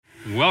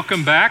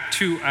Welcome back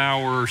to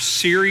our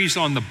series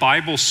on the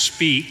Bible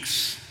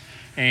Speaks.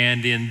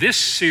 And in this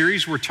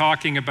series, we're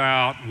talking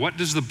about what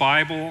does the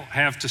Bible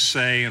have to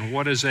say and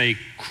what does a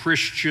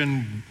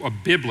Christian, a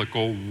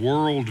biblical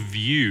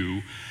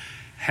worldview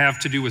have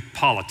to do with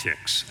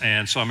politics.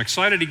 And so I'm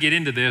excited to get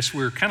into this.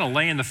 We're kind of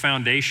laying the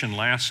foundation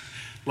last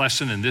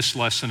lesson and this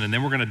lesson, and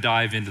then we're going to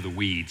dive into the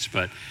weeds.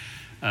 But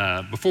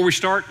before we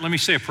start, let me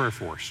say a prayer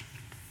for us.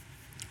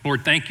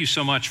 Lord, thank you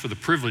so much for the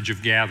privilege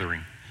of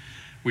gathering.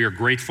 We are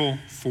grateful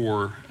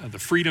for the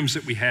freedoms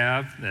that we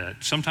have that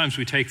sometimes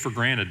we take for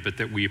granted, but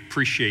that we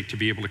appreciate to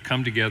be able to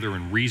come together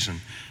and reason,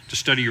 to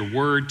study your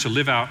word, to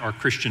live out our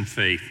Christian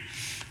faith.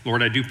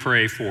 Lord, I do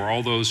pray for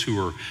all those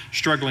who are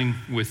struggling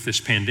with this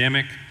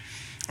pandemic.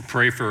 I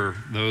pray for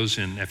those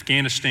in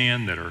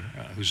Afghanistan that are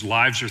whose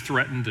lives are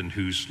threatened and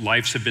whose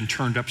lives have been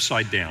turned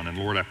upside down. And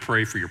Lord, I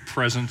pray for your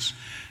presence,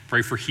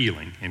 pray for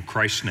healing. In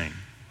Christ's name,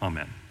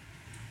 amen.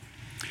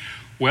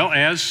 Well,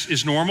 as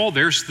is normal,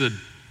 there's the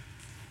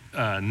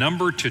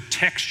number to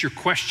text your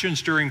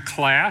questions during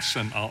class,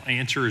 and I'll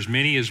answer as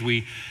many as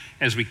we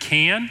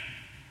can.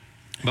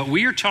 But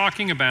we are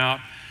talking about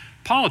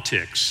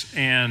politics,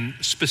 and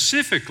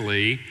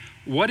specifically,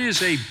 what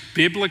is a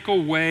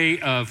biblical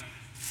way of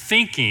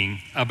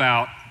thinking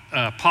about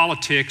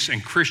politics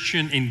and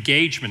Christian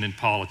engagement in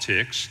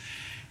politics.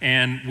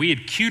 And we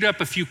had queued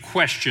up a few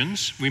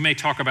questions. We may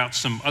talk about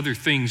some other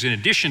things in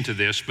addition to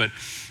this, but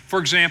for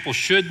example,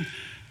 should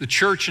the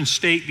church and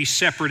state be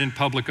separate in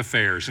public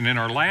affairs? And in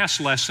our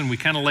last lesson, we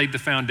kind of laid the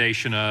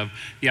foundation of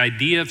the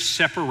idea of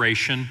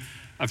separation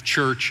of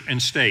church and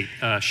state.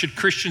 Should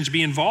Christians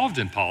be involved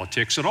in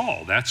politics at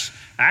all? That's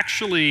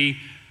actually,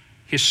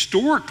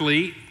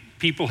 historically,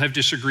 people have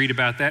disagreed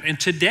about that. And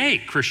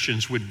today,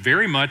 Christians would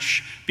very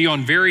much be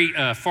on very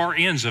far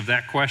ends of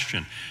that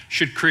question.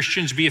 Should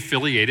Christians be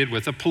affiliated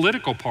with a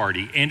political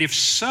party? And if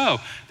so,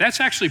 that's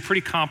actually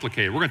pretty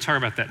complicated. We're going to talk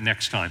about that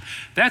next time.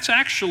 That's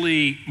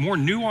actually more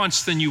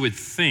nuanced than you would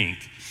think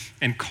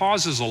and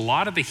causes a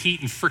lot of the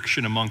heat and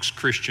friction amongst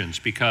Christians,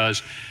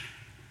 because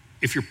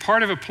if you're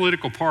part of a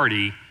political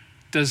party,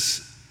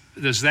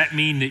 does that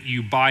mean that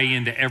you buy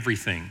into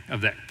everything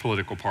of that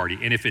political party?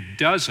 And if it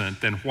doesn't,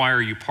 then why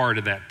are you part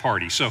of that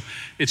party? So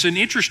it's an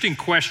interesting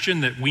question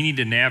that we need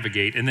to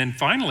navigate. And then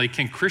finally,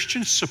 can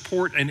Christians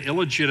support an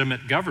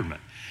illegitimate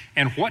government?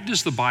 And what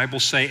does the Bible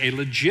say a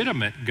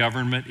legitimate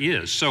government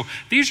is? So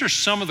these are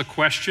some of the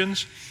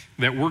questions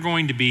that we're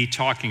going to be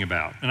talking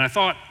about. And I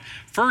thought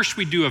first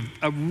we'd do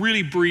a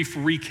really brief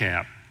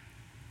recap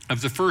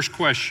of the first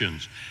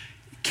questions.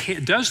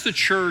 Does the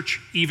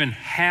church even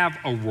have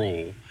a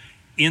role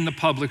in the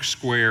public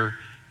square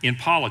in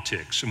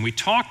politics? And we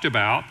talked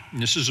about,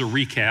 and this is a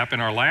recap, in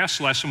our last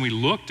lesson we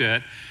looked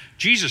at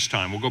Jesus'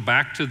 time. We'll go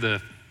back to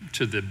the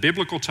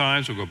biblical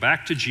times, we'll go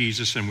back to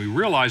Jesus, and we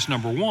realized,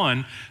 number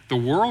one, the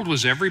world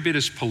was every bit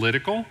as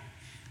political,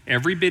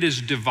 every bit as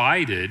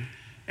divided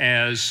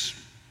as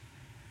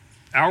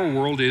our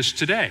world is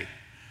today.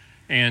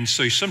 And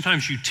so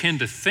sometimes you tend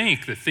to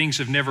think that things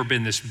have never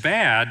been this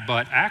bad,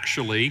 but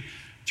actually,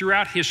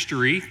 throughout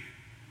history,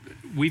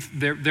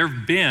 there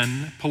have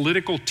been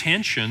political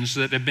tensions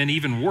that have been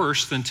even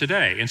worse than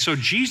today. And so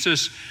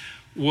Jesus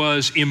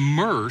was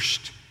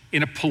immersed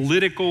in a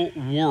political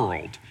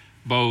world,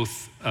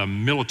 both a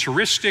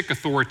militaristic,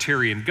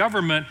 authoritarian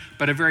government,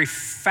 but a very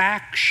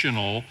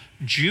factional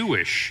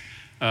Jewish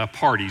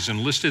parties. And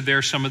listed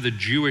there some of the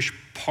Jewish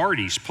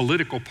parties,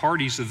 political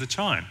parties of the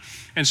time.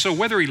 And so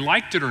whether he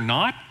liked it or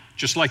not,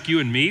 just like you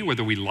and me,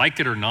 whether we like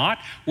it or not,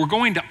 we're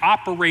going to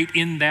operate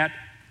in that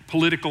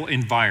political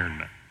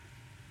environment.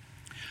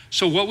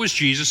 So what was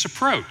Jesus'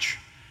 approach?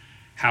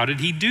 How did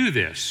he do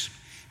this?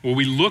 Well,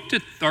 we looked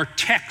at our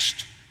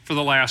text for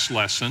the last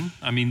lesson.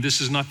 I mean,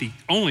 this is not the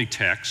only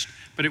text,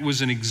 but it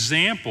was an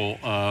example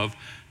of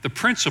the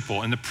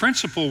principle. And the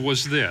principle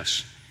was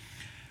this.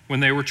 When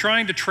they were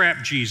trying to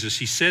trap Jesus,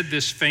 he said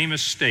this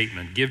famous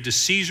statement, "Give to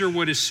Caesar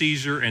what is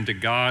Caesar and to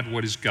God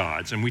what is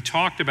God's." And we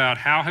talked about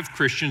how have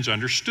Christians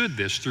understood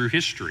this through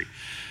history.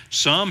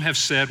 Some have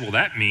said, well,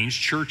 that means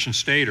church and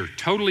state are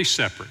totally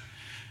separate.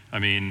 I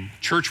mean,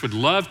 church would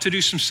love to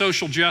do some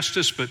social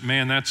justice, but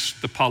man, that's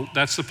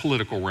the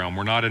political realm.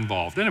 We're not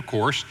involved. And of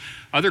course,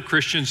 other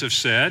Christians have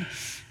said,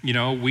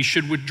 we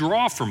should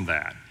withdraw from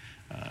that.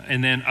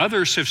 And then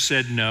others have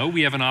said, no,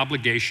 we have an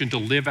obligation to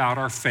live out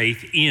our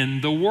faith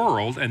in the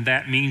world, and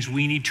that means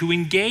we need to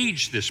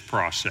engage this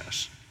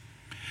process.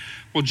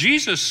 Well,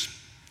 Jesus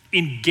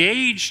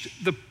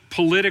engaged the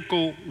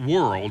political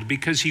world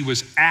because he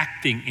was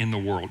acting in the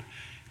world.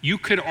 You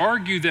could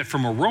argue that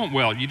from a Roman,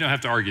 well, you don't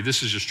have to argue,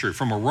 this is just true.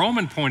 From a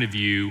Roman point of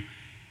view,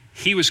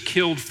 he was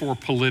killed for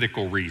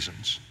political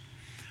reasons.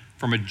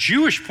 From a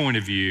Jewish point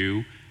of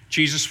view,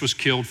 Jesus was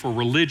killed for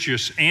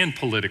religious and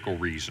political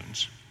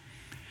reasons.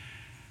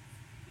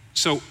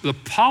 So the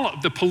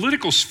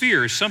political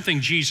sphere is something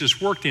Jesus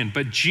worked in,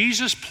 but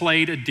Jesus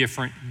played a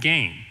different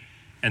game.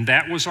 And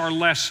that was our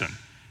lesson,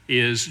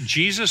 is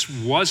Jesus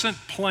wasn't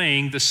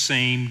playing the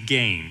same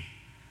game.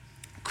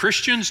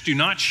 Christians do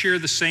not share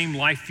the same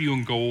life view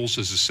and goals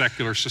as the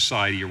secular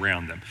society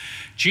around them.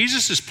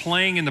 Jesus is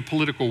playing in the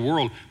political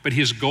world, but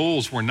his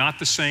goals were not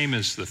the same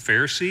as the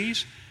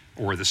Pharisees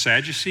or the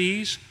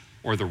Sadducees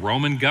or the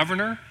Roman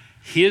governor.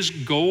 His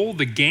goal,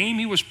 the game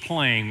he was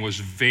playing, was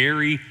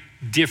very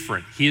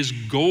different. His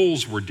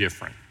goals were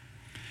different.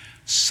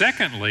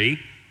 Secondly,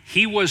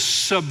 he was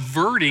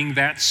subverting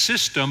that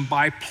system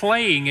by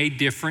playing a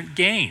different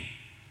game.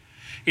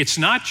 It's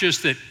not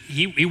just that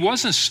he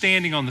wasn't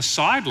standing on the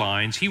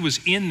sidelines, he was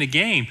in the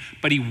game,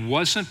 but he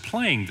wasn't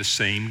playing the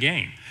same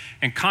game.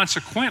 And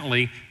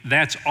consequently,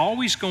 that's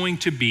always going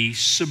to be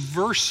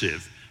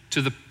subversive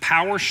to the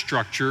power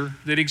structure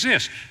that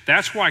exists.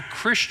 That's why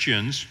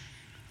Christians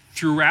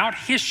throughout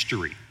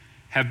history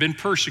have been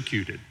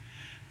persecuted.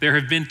 There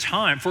have been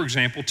times, for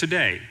example,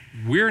 today,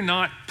 we're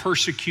not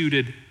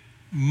persecuted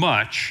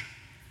much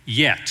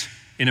yet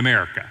in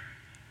America.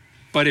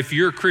 But if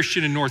you're a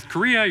Christian in North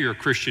Korea, you're a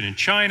Christian in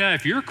China,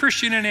 if you're a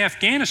Christian in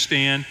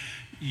Afghanistan,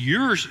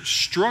 you're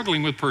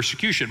struggling with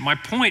persecution. My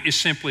point is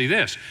simply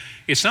this.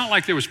 It's not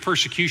like there was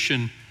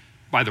persecution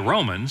by the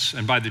Romans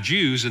and by the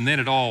Jews and then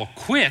it all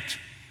quit.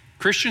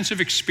 Christians have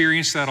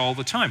experienced that all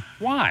the time.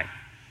 Why?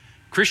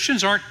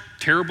 Christians aren't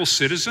terrible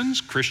citizens.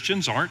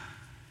 Christians aren't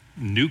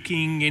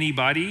nuking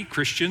anybody.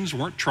 Christians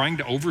weren't trying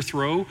to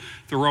overthrow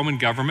the Roman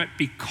government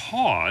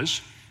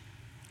because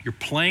you're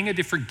playing a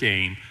different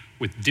game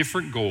with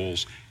different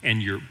goals,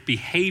 and your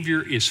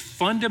behavior is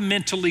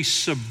fundamentally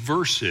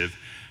subversive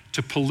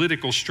to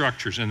political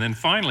structures. And then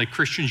finally,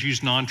 Christians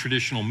use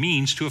non-traditional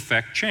means to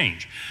affect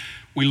change.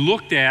 We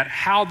looked at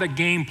how the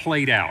game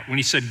played out. When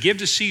he said, give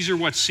to Caesar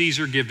what's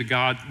Caesar, give to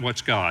God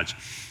what's God's.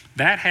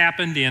 That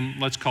happened in,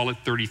 let's call it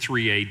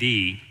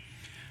 33 AD.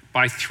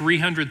 By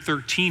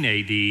 313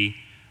 AD,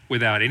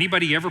 without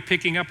anybody ever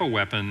picking up a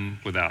weapon,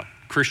 without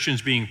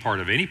Christians being part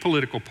of any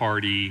political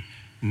party,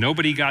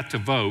 nobody got to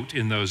vote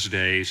in those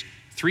days.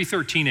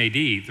 313 AD,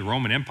 the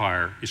Roman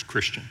Empire is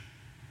Christian.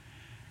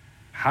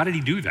 How did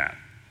he do that?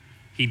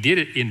 He did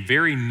it in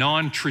very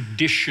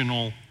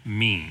non-traditional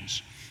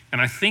means.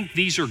 And I think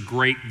these are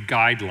great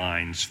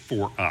guidelines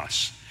for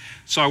us.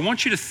 So I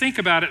want you to think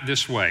about it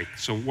this way.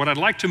 So what I'd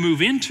like to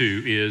move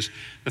into is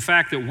the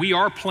fact that we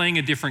are playing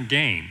a different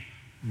game.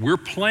 We're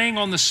playing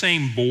on the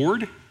same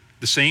board,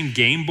 the same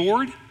game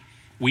board.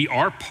 We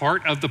are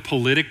part of the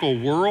political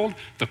world,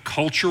 the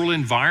cultural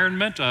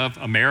environment of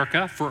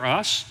America for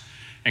us.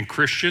 And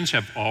Christians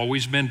have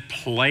always been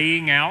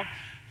playing out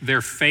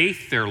their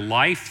faith, their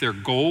life, their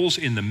goals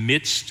in the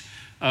midst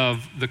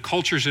of the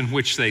cultures in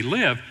which they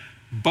live,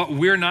 but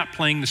we're not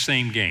playing the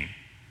same game.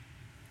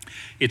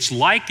 It's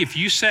like if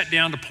you sat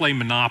down to play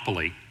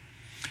Monopoly,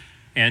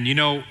 and you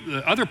know,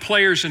 the other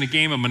players in a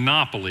game of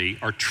Monopoly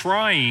are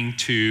trying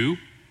to,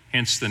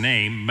 hence the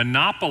name,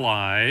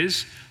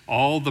 monopolize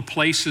all the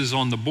places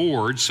on the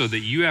board so that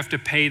you have to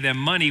pay them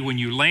money when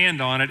you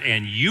land on it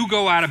and you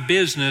go out of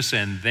business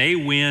and they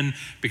win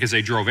because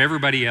they drove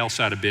everybody else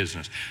out of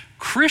business.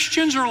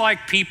 Christians are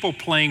like people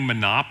playing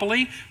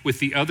Monopoly with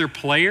the other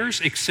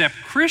players, except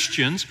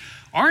Christians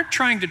aren't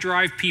trying to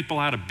drive people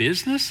out of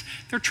business.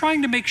 They're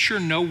trying to make sure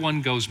no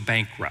one goes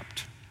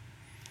bankrupt.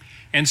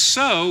 And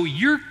so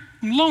you're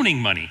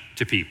loaning money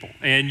to people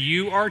and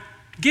you are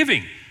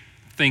giving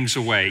things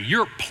away.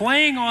 You're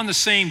playing on the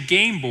same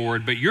game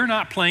board, but you're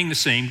not playing the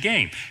same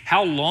game.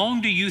 How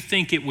long do you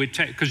think it would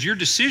take? Because your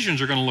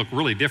decisions are going to look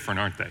really different,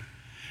 aren't they?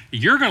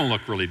 You're going to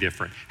look really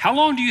different. How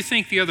long do you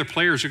think the other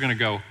players are going to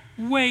go,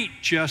 wait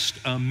just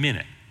a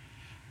minute,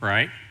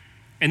 right?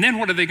 And then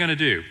what are they going to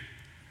do?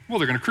 Well,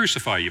 they're going to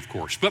crucify you, of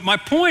course. But my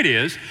point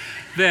is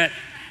that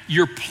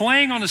you're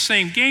playing on the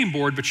same game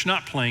board, but you're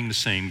not playing the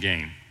same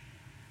game.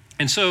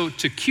 And so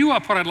to cue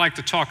up what I'd like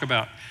to talk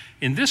about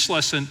in this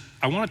lesson,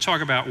 I want to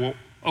talk about, well,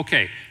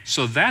 okay,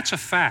 so that's a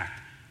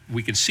fact.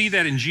 We can see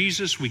that in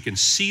Jesus. We can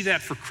see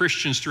that for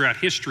Christians throughout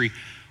history.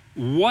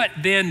 What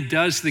then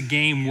does the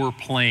game we're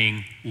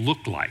playing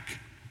look like?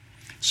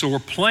 So we're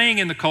playing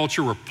in the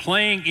culture. We're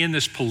playing in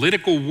this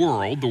political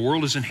world. The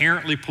world is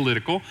inherently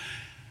political.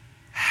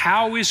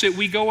 How is it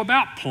we go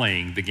about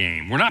playing the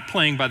game? We're not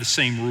playing by the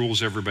same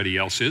rules everybody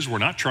else is. We're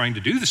not trying to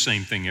do the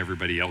same thing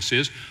everybody else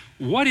is.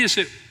 What is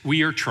it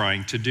we are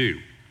trying to do?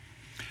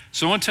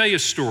 So I want to tell you a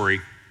story,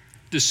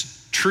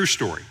 this true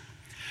story.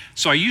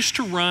 So I used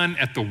to run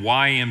at the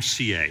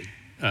YMCA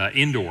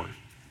indoor.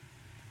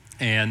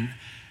 And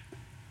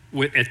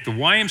at the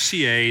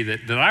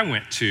YMCA that I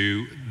went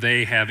to,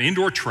 they have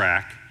indoor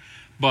track,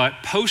 but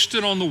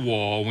posted on the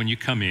wall when you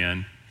come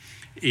in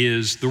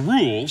is the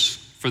rules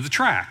for the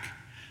track,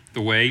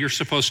 the way you're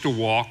supposed to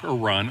walk or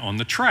run on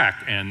the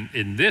track. And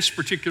in this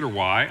particular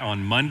Y,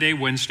 on Monday,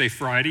 Wednesday,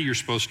 Friday, you're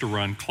supposed to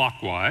run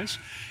clockwise.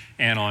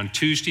 And on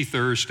Tuesday,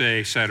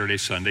 Thursday, Saturday,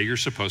 Sunday, you're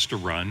supposed to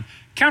run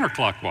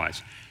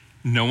counterclockwise.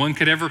 No one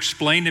could ever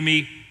explain to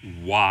me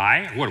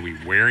why. What, are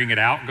we wearing it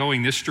out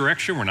going this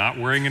direction? We're not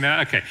wearing it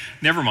out? Okay,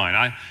 never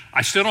mind.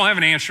 I still don't have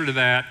an answer to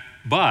that,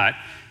 but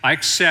I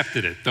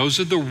accepted it. Those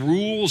are the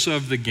rules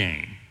of the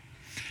game.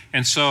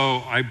 And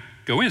so I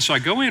go in. So I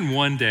go in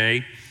one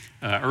day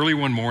early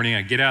one morning,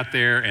 I get out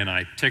there and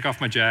I take off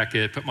my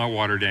jacket, put my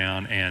water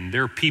down, and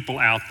there are people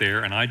out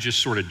there, and I just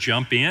sort of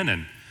jump in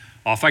and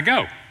off I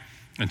go.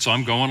 And so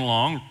I'm going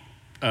along,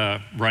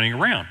 running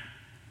around.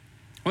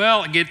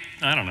 Well, I get,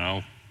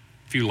 a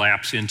few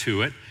laps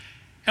into it,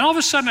 and all of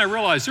a sudden I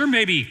realize there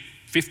may be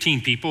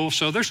 15 people,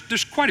 so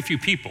there's quite a few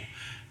people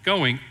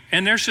going,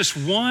 and there's this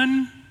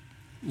one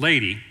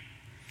lady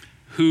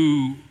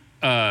who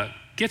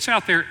gets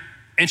out there,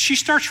 and she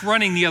starts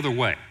running the other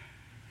way.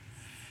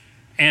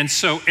 And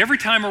so every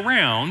time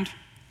around,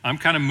 I'm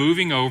kind of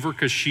moving over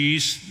because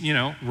she's,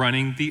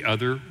 running the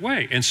other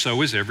way. And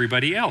so is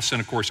everybody else. And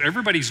of course,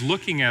 everybody's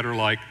looking at her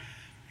like,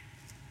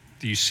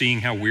 do you seeing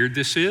how weird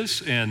this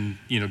is? And,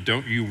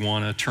 don't you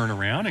want to turn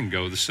around and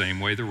go the same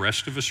way the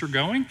rest of us are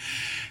going?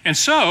 And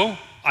so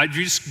I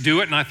just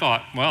do it. And I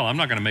thought, well, I'm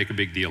not going to make a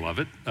big deal of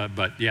it.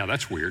 But yeah,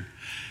 that's weird.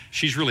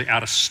 She's really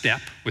out of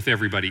step with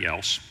everybody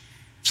else.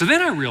 So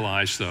then I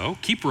realized, though,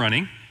 keep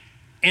running.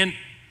 And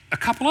a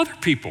couple other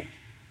people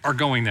are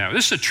going that way.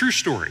 This is a true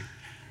story.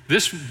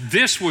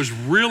 This was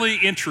really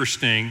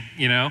interesting,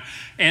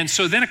 And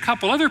so then a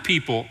couple other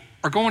people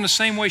are going the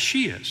same way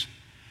she is.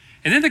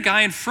 And then the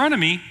guy in front of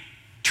me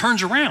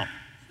turns around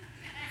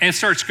and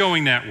starts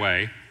going that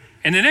way.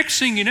 And the next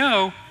thing you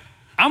know,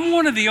 I'm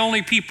one of the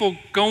only people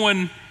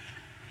going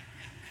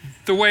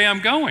the way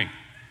I'm going.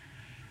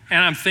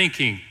 And I'm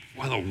thinking,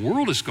 well, the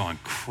world has gone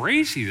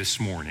crazy this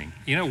morning.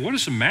 What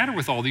is the matter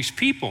with all these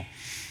people?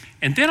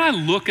 And then I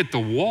look at the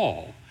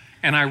wall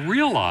and I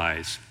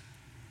realize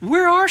we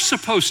are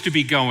supposed to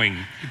be going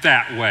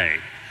that way.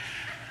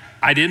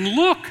 I didn't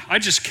look. I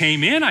just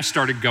came in. I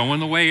started going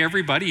the way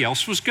everybody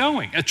else was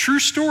going. A true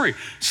story.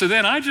 So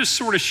then I just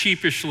sort of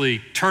sheepishly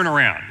turn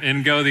around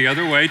and go the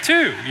other way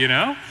too,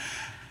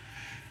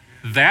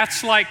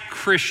 That's like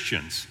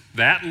Christians.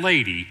 That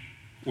lady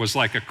was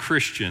like a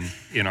Christian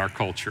in our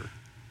culture.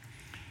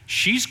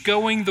 She's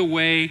going the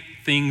way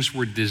things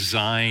were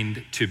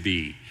designed to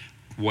be.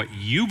 What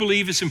you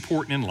believe is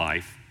important in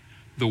life,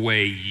 the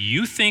way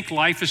you think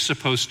life is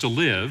supposed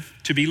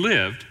to be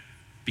lived,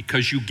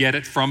 because you get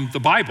it from the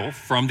Bible,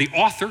 from the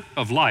author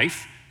of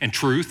life and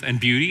truth and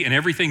beauty and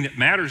everything that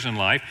matters in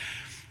life,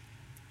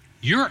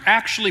 you're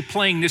actually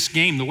playing this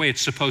game the way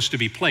it's supposed to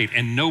be played,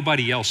 and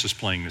nobody else is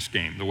playing this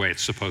game the way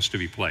it's supposed to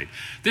be played.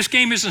 This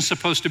game isn't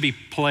supposed to be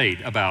played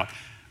about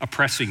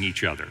oppressing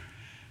each other,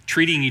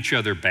 treating each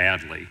other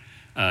badly,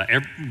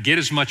 get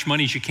as much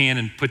money as you can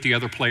and put the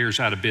other players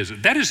out of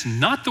business. That is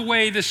not the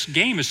way this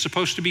game is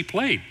supposed to be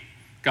played,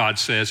 God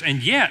says.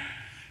 And yet,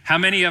 how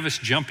many of us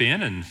jump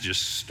in and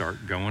just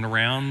start going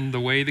around the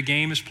way the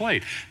game is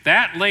played?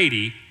 That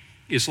lady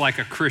is like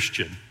a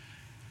Christian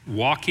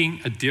walking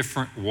a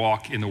different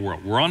walk in the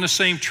world. We're on the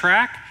same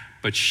track,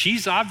 but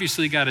she's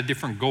obviously got a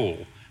different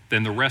goal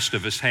than the rest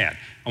of us had.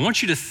 I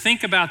want you to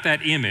think about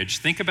that image,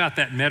 think about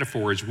that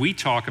metaphor as we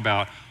talk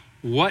about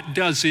what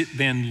does it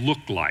then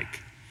look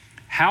like?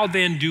 How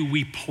then do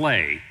we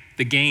play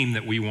the game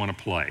that we want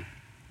to play?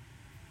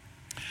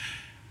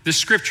 The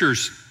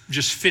scriptures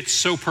just fits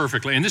so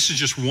perfectly, and this is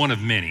just one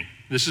of many.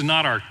 This is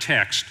not our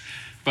text,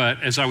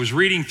 but as I was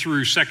reading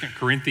through 2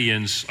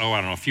 Corinthians,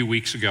 a few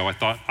weeks ago,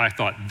 I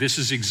thought this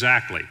is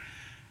exactly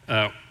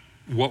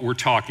what we're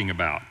talking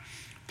about.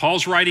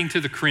 Paul's writing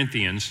to the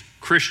Corinthians,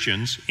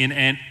 Christians, in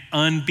an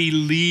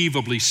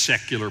unbelievably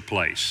secular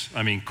place.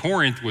 I mean,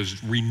 Corinth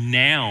was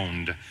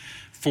renowned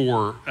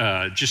for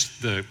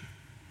just the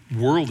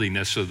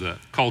worldliness of the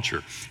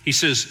culture. He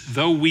says,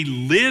 though we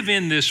live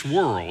in this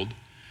world,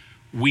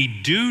 we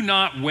do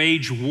not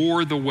wage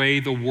war the way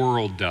the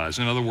world does.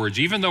 In other words,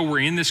 even though we're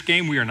in this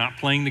game, we are not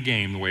playing the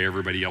game the way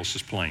everybody else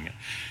is playing it.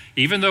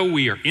 Even though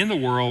we are in the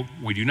world,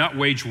 we do not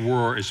wage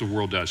war as the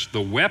world does.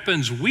 The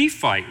weapons we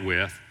fight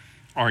with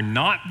are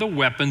not the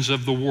weapons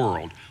of the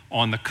world.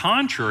 On the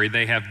contrary,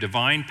 they have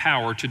divine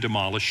power to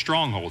demolish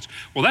strongholds.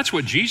 Well, that's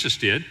what Jesus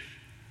did.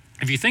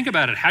 If you think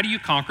about it, how do you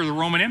conquer the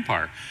Roman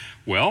Empire?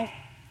 Well,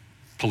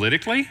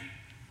 politically,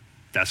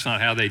 that's not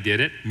how they did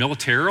it.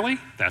 Militarily,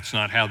 that's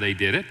not how they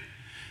did it.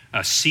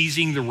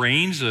 Seizing the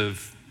reins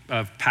of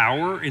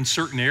power in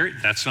certain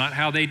areas, that's not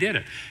how they did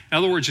it. In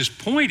other words, his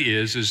point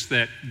is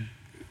that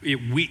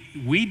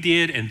we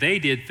did and they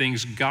did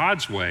things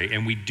God's way,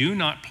 and we do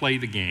not play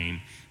the game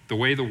the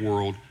way the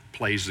world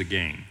plays the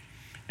game.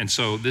 And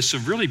so this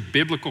is a really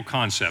biblical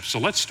concept. So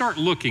let's start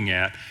looking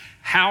at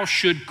how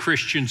should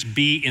Christians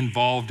be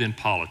involved in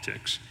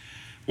politics?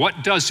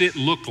 What does it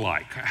look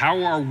like?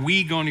 How are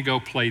we going to go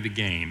play the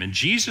game? And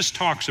Jesus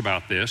talks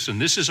about this,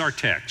 and this is our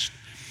text.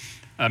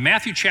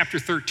 Matthew chapter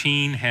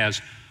 13 has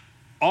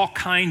all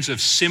kinds of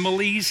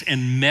similes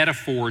and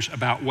metaphors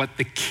about what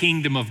the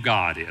kingdom of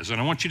God is. And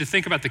I want you to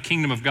think about the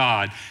kingdom of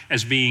God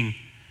as being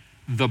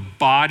the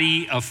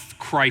body of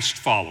Christ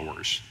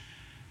followers,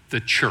 the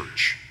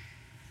church,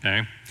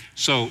 okay?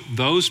 So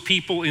those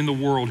people in the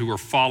world who are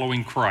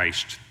following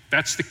Christ,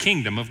 that's the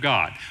kingdom of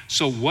God.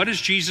 So what does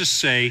Jesus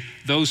say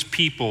those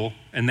people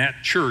and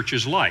that church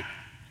is like?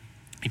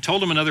 He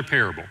told them another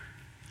parable.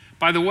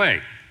 By the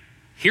way,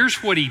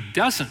 here's what he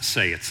doesn't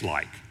say it's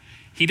like.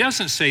 He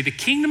doesn't say the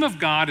kingdom of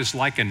God is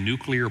like a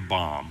nuclear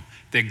bomb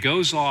that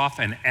goes off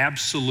and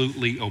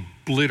absolutely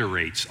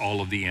obliterates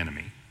all of the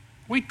enemy.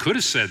 We could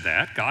have said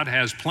that. God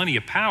has plenty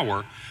of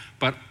power,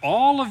 but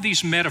all of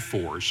these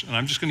metaphors, and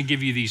I'm just going to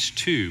give you these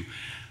two,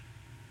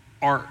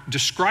 are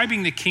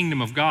describing the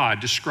kingdom of God,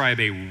 describe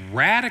a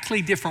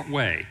radically different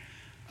way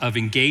of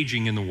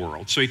engaging in the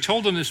world. So he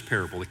told them this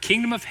parable. The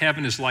kingdom of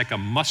heaven is like a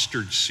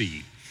mustard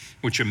seed,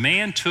 which a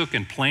man took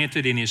and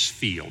planted in his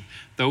field.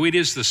 Though it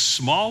is the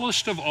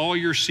smallest of all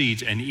your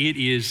seeds, and it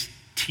is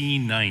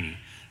teeny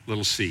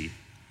little seed,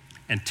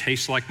 and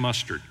tastes like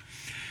mustard.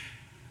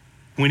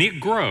 When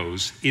it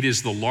grows, it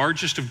is the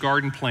largest of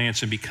garden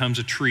plants and becomes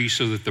a tree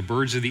so that the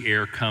birds of the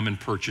air come and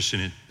perch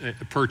in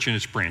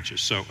its branches.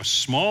 So a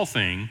small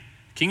thing,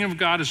 kingdom of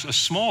God is a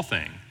small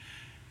thing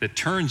that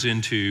turns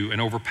into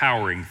an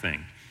overpowering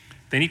thing.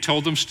 Then he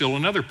told them still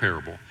another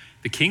parable.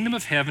 The kingdom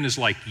of heaven is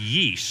like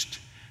yeast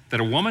that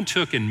a woman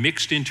took and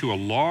mixed into a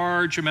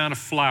large amount of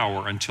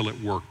flour until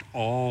it worked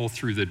all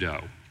through the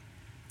dough.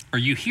 Are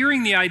you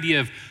hearing the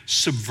idea of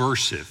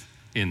subversive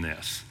in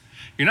this?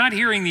 You're not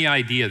hearing the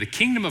idea the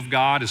kingdom of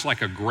God is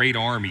like a great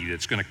army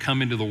that's going to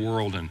come into the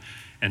world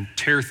and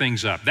tear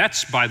things up.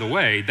 That's, by the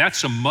way,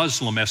 that's a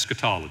Muslim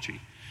eschatology.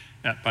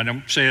 I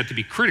don't say that to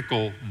be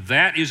critical.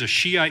 That is a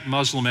Shiite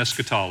Muslim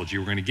eschatology.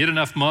 We're going to get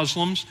enough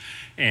Muslims,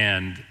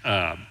 and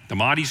the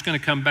Mahdi's going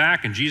to come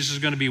back, and Jesus is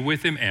going to be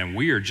with him, and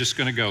we are just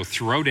going to go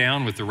throw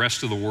down with the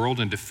rest of the world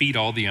and defeat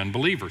all the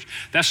unbelievers.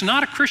 That's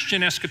not a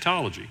Christian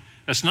eschatology.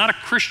 That's not a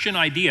Christian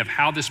idea of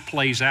how this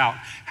plays out,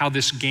 how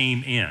this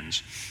game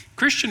ends.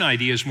 Christian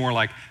idea is more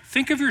like,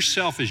 think of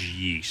yourself as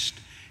yeast,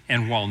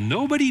 and while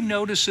nobody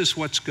notices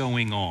what's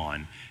going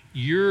on,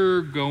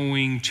 you're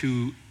going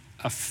to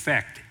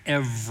affect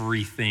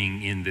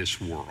everything in this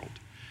world.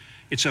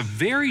 It's a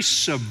very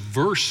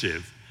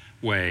subversive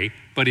way,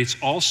 but it's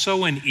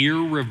also an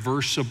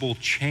irreversible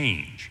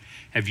change.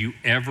 Have you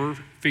ever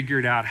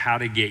figured out how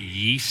to get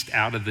yeast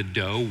out of the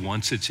dough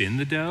once it's in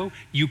the dough?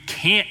 You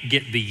can't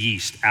get the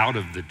yeast out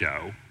of the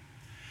dough.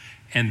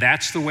 And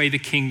that's the way the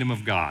kingdom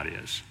of God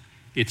is.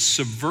 It's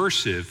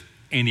subversive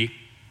and it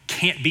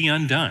can't be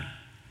undone.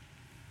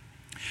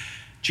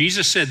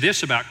 Jesus said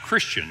this about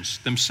Christians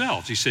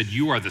themselves. He said,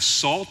 you are the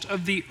salt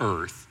of the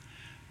earth,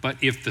 but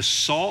if the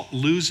salt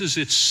loses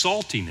its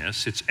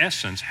saltiness, its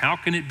essence, how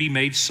can it be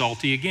made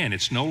salty again?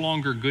 It's no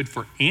longer good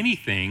for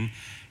anything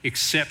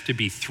except to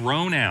be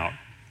thrown out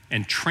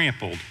and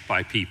trampled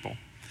by people.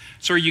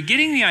 So are you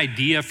getting the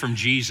idea from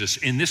Jesus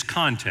in this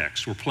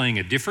context? We're playing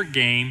a different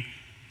game,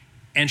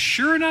 and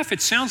sure enough,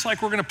 it sounds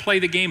like we're going to play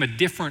the game a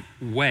different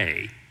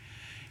way.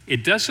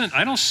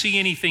 I don't see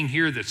anything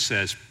here that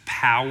says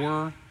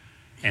power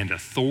and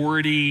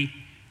authority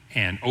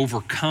and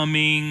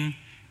overcoming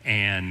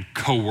and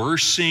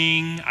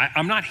coercing.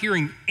 I'm not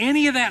hearing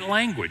any of that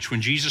language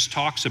when Jesus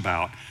talks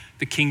about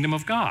the kingdom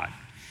of God.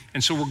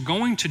 And so we're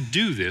going to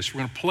do this. We're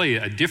going to play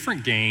a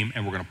different game,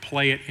 and we're going to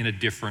play it in a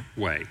different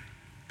way.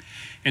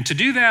 And to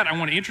do that, I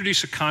want to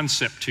introduce a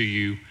concept to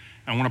you.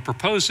 I want to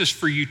propose this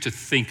for you to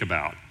think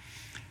about.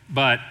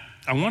 But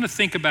I want to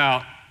think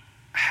about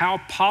how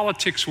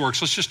politics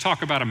works. Let's just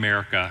talk about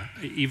America,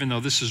 even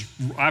though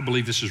I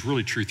believe this is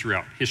really true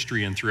throughout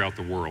history and throughout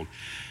the world.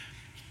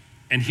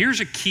 And here's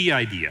a key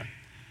idea.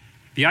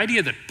 The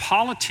idea that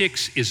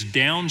politics is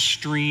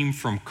downstream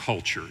from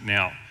culture.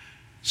 Now,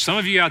 some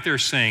of you out there are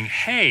saying,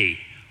 hey,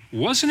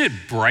 wasn't it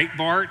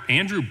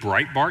Andrew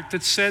Breitbart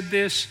that said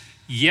this?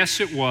 Yes,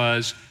 it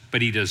was,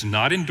 but he does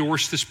not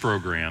endorse this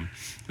program.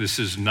 This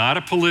is not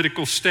a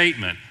political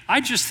statement.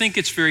 I just think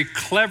it's a very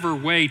clever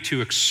way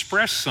to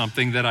express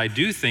something that I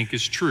do think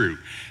is true.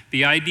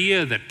 The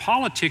idea that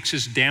politics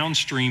is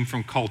downstream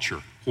from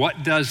culture.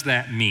 What does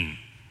that mean?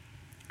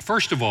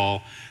 First of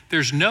all,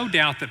 there's no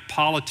doubt that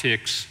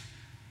politics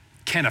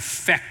can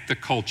affect the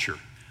culture,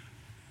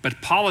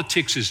 but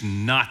politics is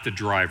not the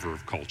driver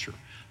of culture.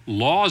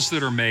 Laws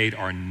that are made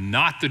are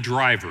not the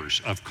drivers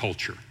of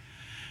culture.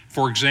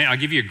 For example, I'll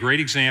give you a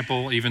great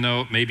example, even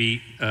though it may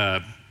be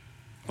a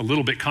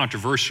little bit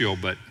controversial,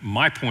 but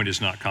my point is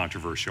not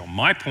controversial.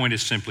 My point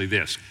is simply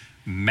this: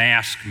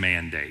 mask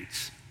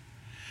mandates.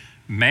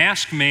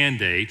 Mask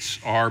mandates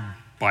are,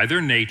 by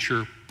their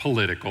nature,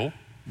 political.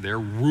 They're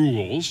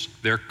rules.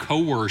 They're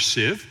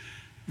coercive.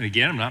 And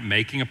again, I'm not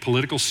making a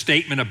political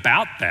statement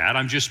about that.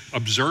 I'm just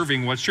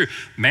observing what's true.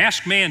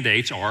 Mask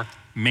mandates are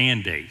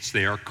mandates.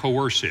 They are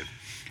coercive.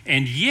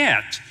 And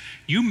yet,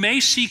 you may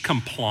see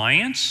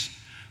compliance,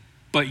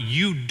 but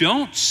you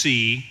don't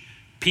see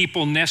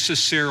people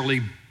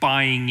necessarily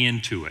buying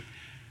into it.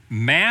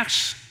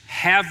 Masks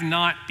have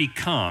not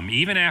become,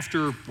 even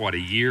after, a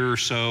year or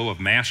so of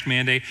mask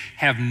mandate,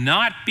 have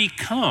not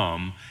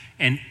become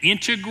an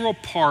integral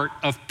part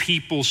of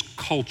people's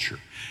culture.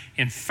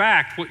 In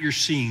fact, what you're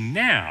seeing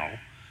now,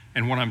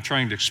 and what I'm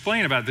trying to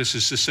explain about this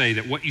is to say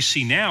that what you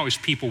see now is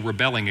people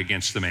rebelling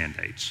against the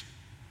mandates.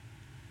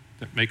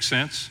 That makes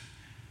sense?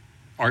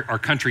 Our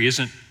country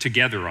isn't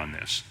together on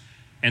this.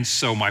 And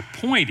so my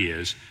point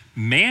is,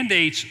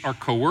 mandates are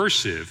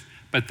coercive,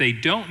 but they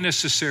don't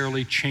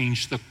necessarily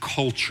change the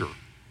culture.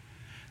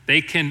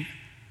 They can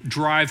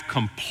drive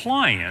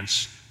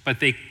compliance,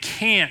 but they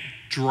can't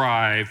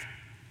drive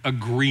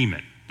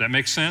agreement. That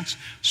makes sense?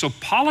 So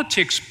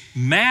politics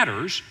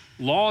matters,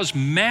 laws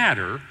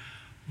matter,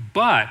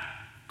 but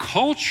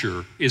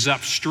culture is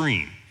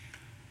upstream.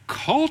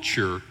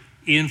 Culture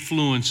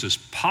influences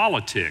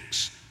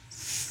politics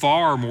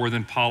far more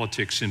than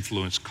politics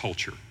influence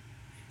culture.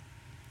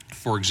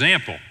 For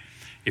example,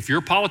 if you're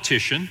a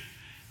politician,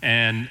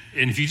 and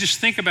if you just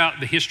think about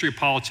the history of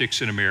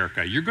politics in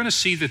America, you're going to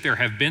see that there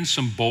have been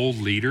some bold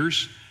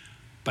leaders,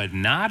 but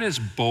not as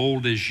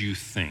bold as you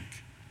think.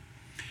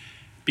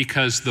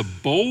 Because the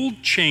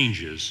bold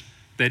changes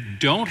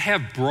that don't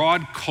have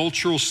broad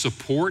cultural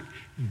support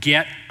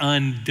get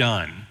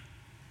undone.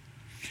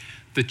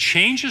 The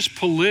changes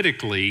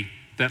politically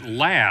that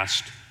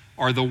last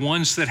are the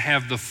ones that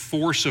have the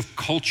force of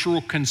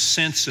cultural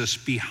consensus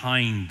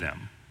behind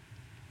them.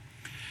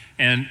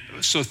 And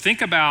so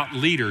think about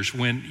leaders.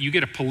 When you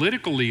get a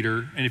political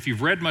leader, and if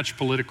you've read much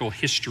political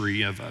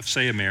history of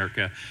say,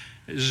 America,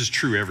 this is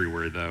true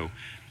everywhere though,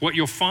 what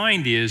you'll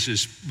find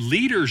is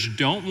leaders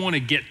don't want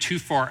to get too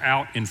far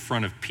out in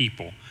front of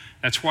people.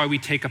 That's why we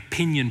take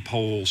opinion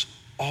polls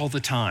all the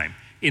time.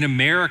 In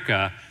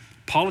America,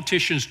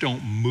 politicians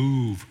don't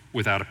move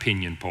without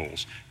opinion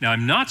polls. Now,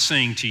 I'm not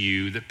saying to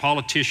you that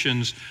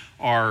politicians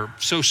are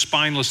so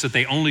spineless that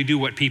they only do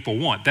what people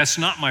want. That's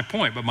not my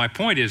point, but my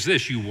point is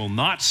this: you will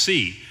not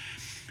see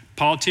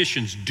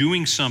politicians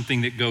doing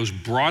something that goes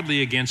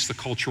broadly against the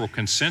cultural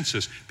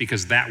consensus,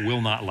 because that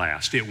will not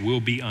last. It will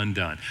be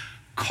undone.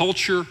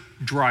 Culture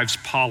drives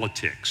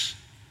politics.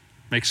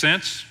 Make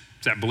sense?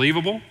 Is that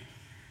believable?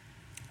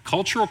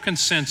 Cultural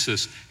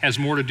consensus has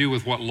more to do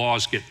with what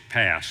laws get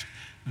passed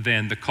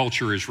than the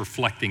culture is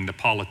reflecting the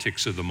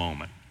politics of the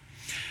moment.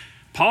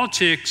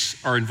 Politics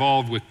are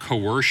involved with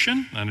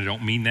coercion, and I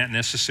don't mean that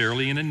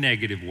necessarily in a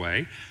negative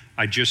way.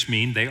 I just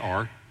mean they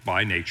are,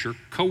 by nature,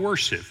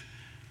 coercive.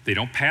 They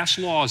don't pass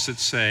laws that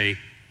say,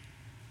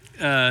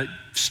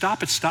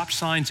 stop at stop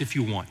signs if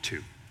you want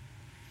to.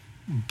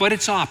 But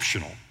it's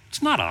optional.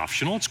 It's not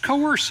optional, it's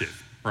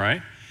coercive,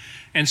 right?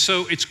 And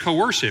so it's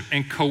coercive.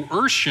 And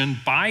coercion,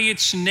 by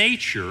its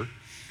nature,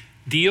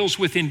 deals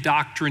with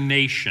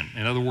indoctrination.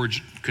 In other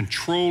words,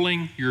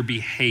 controlling your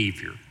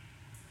behavior.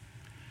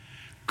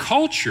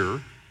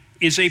 Culture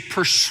is a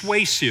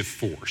persuasive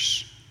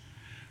force.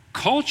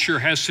 Culture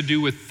has to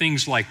do with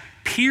things like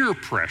peer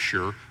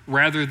pressure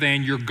rather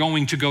than you're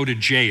going to go to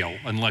jail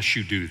unless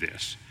you do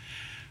this.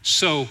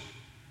 So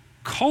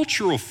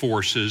cultural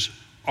forces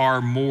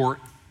are more,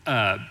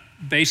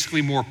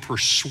 basically more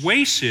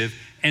persuasive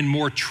and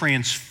more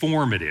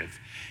transformative.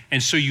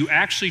 And so you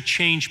actually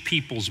change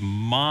people's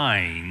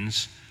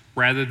minds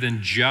rather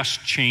than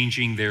just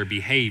changing their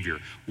behavior.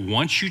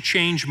 Once you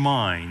change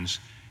minds,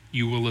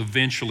 you will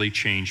eventually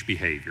change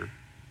behavior.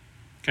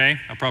 Okay?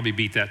 I'll probably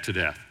beat that to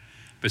death.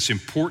 But it's an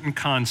important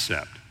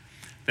concept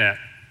that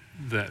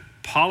the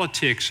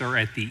politics are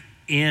at the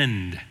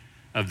end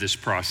of this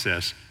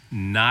process,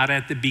 not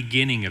at the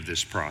beginning of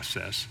this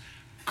process.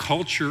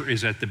 Culture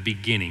is at the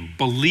beginning.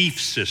 Belief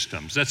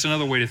systems, that's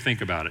another way to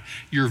think about it.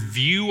 Your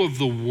view of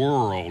the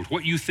world,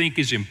 what you think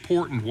is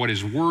important, what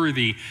is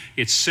worthy,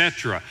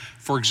 etc.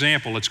 For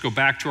example, let's go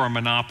back to our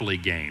Monopoly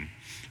game.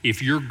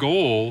 If your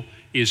goal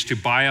is to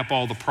buy up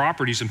all the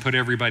properties and put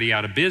everybody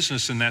out of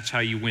business, and that's how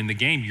you win the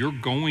game, you're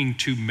going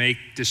to make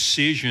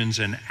decisions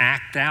and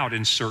act out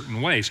in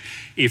certain ways.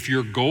 If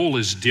your goal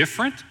is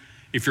different,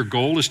 if your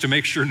goal is to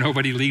make sure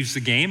nobody leaves the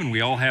game and we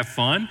all have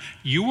fun,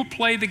 you will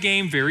play the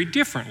game very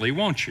differently,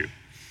 won't you?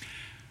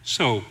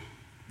 So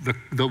the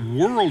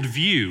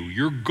worldview,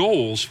 your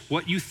goals,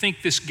 what you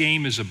think this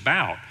game is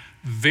about,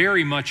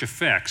 very much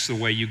affects the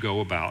way you go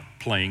about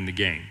playing the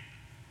game.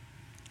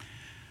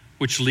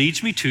 Which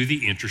leads me to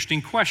the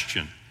interesting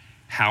question: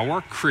 how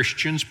are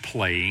Christians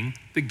playing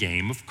the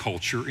game of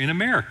culture in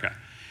America?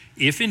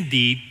 If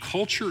indeed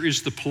culture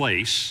is the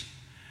place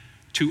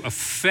to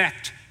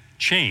affect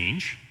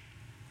change,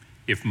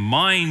 if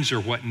minds are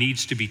what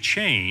needs to be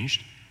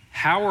changed,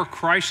 how are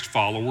Christ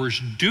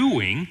followers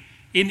doing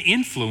in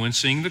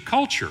influencing the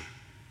culture?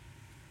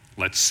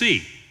 Let's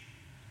see.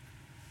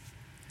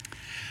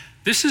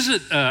 This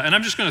is and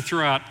I'm just going to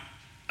throw out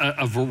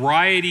a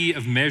variety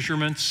of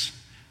measurements.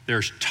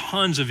 There's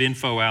tons of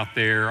info out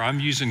there. I'm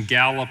using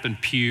Gallup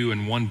and Pew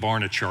and one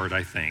Barna chart,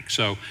 I think.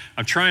 So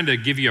I'm trying to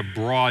give you a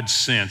broad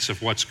sense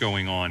of what's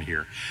going on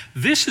here.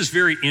 This is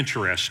very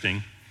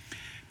interesting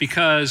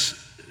because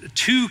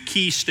two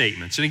key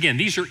statements, and again,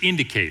 these are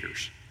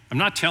indicators. I'm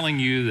not telling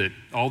you that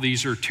all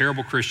these are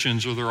terrible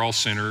Christians or they're all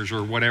sinners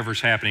or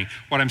whatever's happening.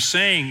 What I'm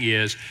saying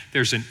is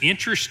there's an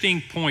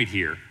interesting point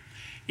here,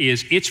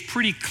 is it's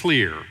pretty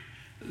clear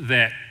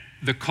that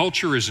the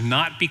culture is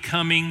not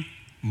becoming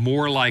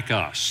more like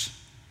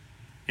us.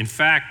 In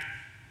fact,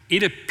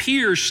 it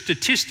appears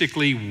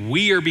statistically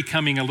we are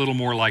becoming a little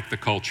more like the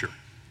culture.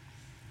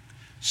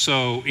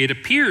 So it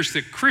appears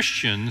that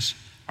Christians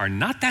are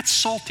not that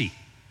salty,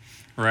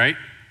 right,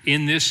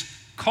 in this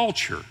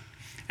culture.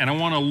 And I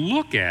want to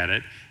look at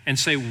it and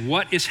say,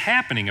 what is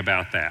happening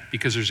about that?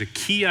 Because there's a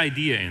key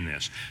idea in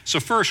this. So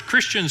first,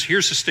 Christians,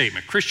 here's the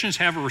statement. Christians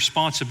have a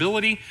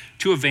responsibility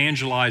to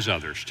evangelize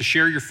others, to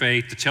share your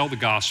faith, to tell the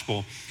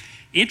gospel.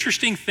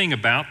 Interesting thing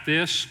about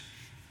this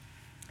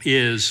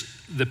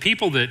is the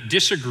people that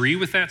disagree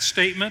with that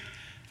statement,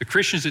 the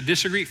Christians that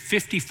disagree,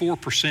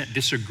 54%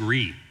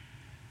 disagree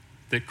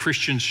that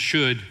Christians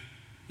should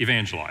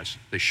evangelize.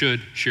 They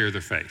should share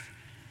their faith.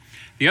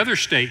 The other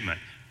statement,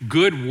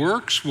 good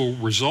works will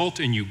result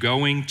in you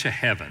going to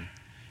heaven.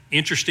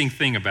 Interesting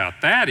thing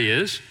about that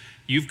is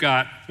you've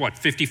got,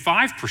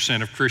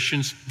 55% of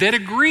Christians that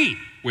agree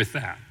with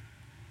that.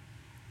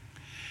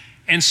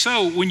 And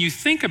so when you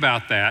think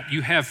about that,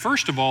 you have,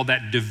 first of all,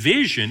 that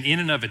division in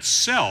and of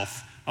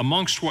itself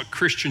amongst what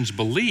Christians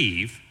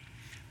believe.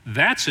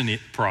 That's a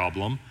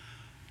problem.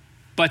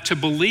 But to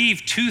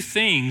believe two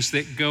things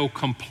that go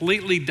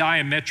completely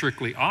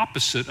diametrically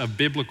opposite of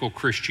biblical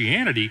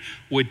Christianity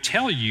would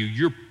tell you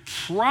you're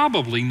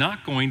probably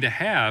not going to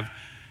have,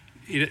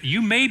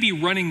 you may be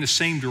running the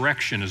same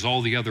direction as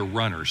all the other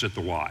runners at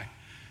the Y,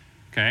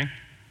 okay?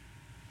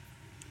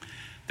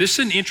 This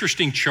is an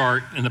interesting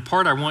chart, and the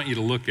part I want you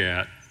to look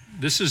at,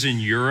 this is in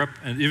Europe,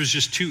 and it was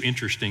just too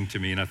interesting to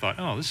me, and I thought,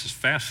 oh, this is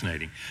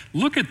fascinating.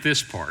 Look at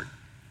this part.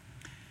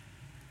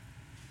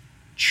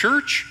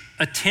 Church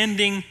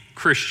attending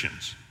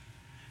Christians.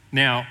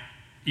 Now,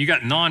 you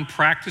got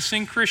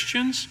non-practicing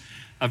Christians.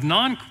 Of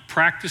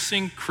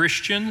non-practicing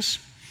Christians,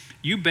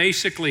 you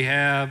basically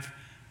have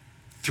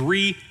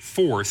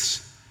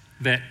 3/4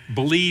 that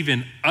believe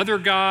in other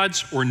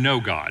gods or no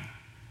God.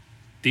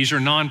 These are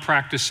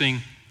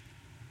non-practicing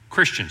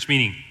Christians,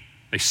 meaning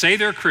they say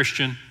they're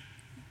Christian,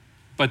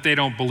 but they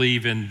don't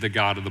believe in the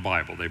God of the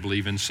Bible. They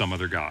believe in some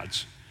other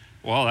gods.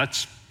 Well,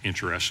 that's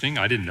interesting.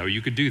 I didn't know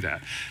you could do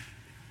that.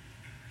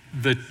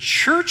 The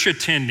church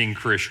attending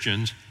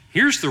Christians,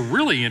 here's the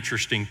really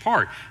interesting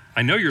part.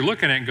 I know you're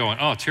looking at it and going,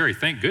 oh, Terry,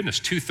 thank goodness,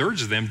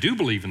 2/3 of them do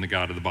believe in the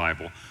God of the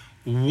Bible.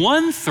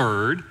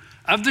 1/3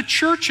 of the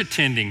church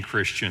attending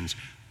Christians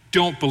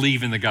don't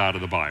believe in the God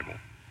of the Bible.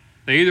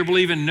 They either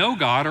believe in no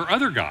God or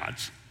other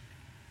gods.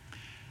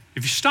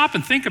 If you stop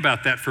and think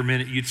about that for a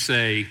minute, you'd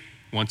say,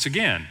 once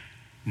again,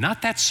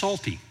 not that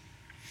salty.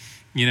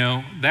 You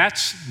know,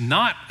 that's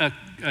not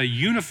a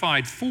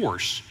unified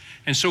force.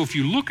 And so if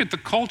you look at the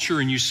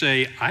culture and you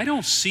say, I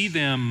don't see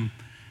them,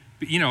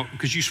 you know,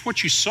 because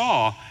what you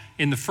saw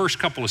in the first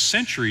couple of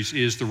centuries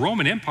is the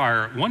Roman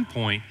Empire at one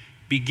point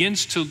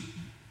begins to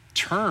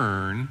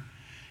turn.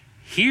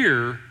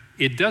 Here,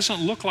 it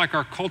doesn't look like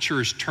our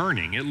culture is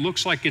turning. It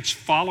looks like it's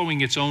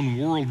following its own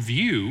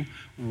worldview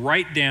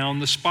right down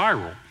the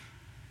spiral.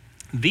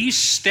 These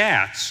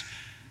stats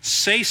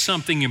say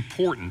something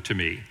important to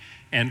me.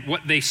 And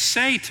what they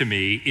say to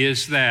me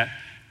is that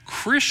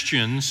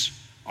Christians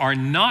are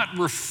not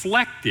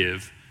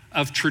reflective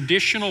of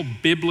traditional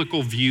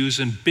biblical views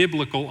and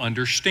biblical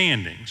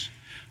understandings.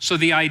 So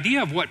the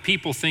idea of what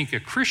people think a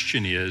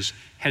Christian is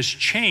has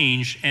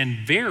changed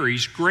and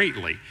varies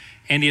greatly.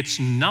 And it's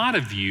not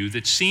a view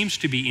that seems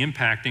to be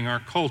impacting our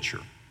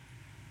culture.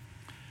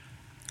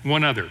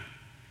 One other.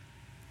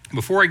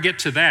 Before I get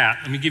to that,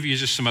 let me give you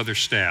just some other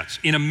stats.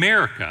 In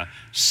America,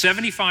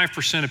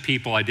 75% of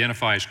people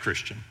identify as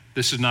Christian.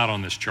 This is not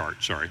on this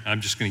chart, sorry.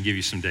 I'm just going to give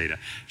you some data.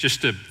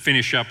 Just to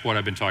finish up what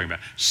I've been talking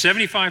about.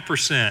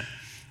 75%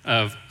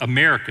 of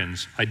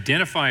Americans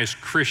identify as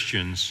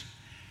Christians.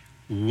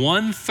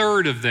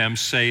 1/3 of them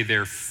say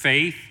their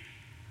faith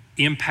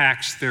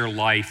impacts their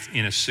life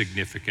in a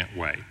significant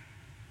way.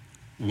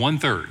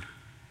 1/3.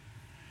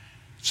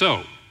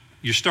 So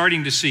you're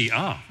starting to see,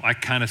 I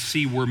kind of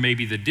see where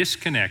maybe the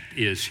disconnect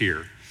is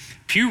here.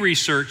 Pew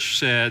Research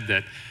said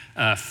that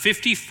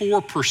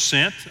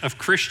 54% of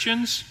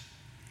Christians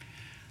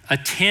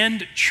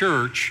attend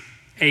church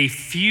a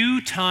few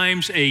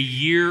times a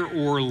year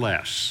or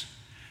less.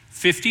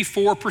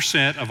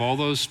 54% of all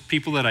those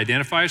people that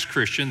identify as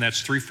Christian,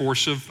 that's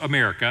 3/4 of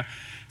America,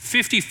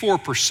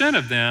 54%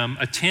 of them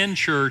attend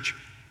church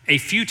a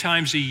few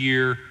times a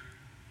year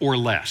or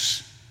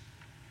less.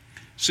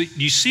 So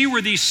you see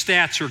where these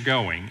stats are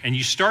going, and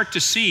you start to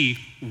see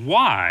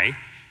why,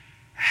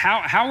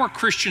 how are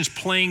Christians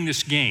playing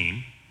this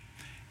game,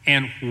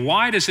 and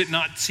why does it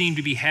not seem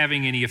to be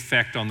having any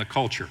effect on the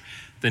culture?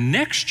 The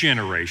next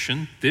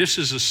generation, this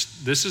is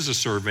a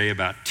survey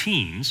about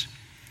teens,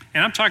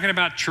 and I'm talking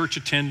about church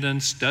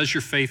attendance. Does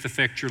your faith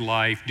affect your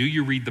life? Do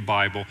you read the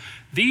Bible?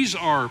 These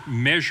are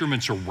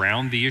measurements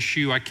around the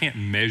issue. I can't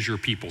measure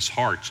people's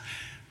hearts,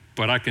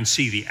 but I can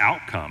see the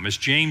outcome. As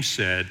James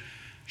said,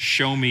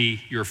 show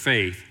me your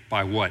faith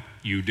by what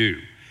you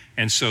do.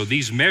 And so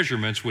these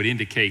measurements would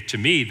indicate to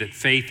me that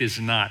faith is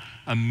not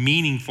a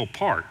meaningful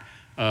part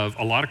of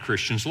a lot of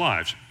Christians'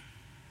 lives.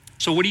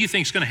 So what do you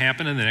think is going to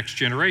happen in the next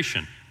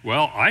generation?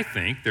 Well, I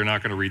think they're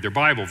not going to read their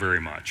Bible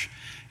very much.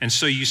 And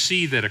so you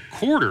see that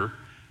 1/4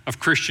 of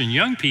Christian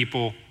young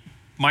people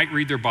might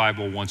read their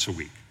Bible once a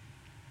week.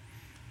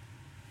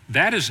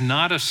 That is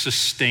not a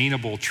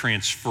sustainable,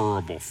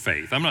 transferable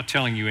faith. I'm not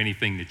telling you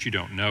anything that you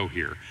don't know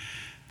here.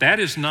 that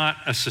is not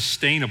a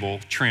sustainable,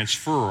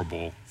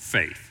 transferable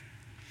faith.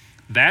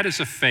 That is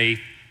a faith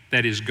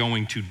that is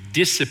going to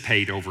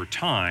dissipate over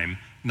time,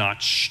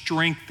 not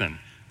strengthen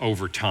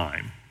over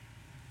time.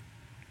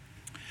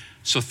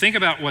 So think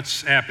about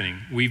what's happening.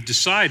 We've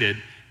decided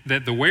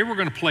that the way we're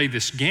going to play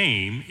this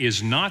game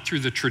is not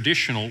through the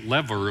traditional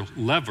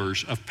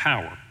levers of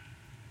power.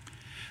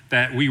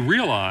 That we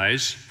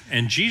realize,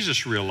 and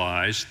Jesus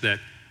realized, that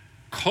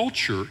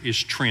culture is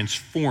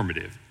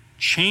transformative.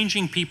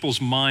 Changing people's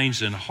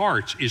minds and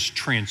hearts is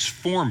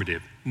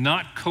transformative,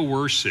 not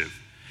coercive.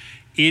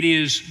 It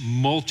is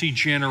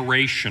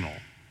multi-generational.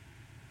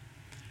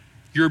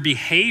 Your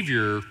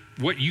behavior,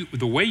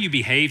 the way you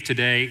behave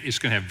today is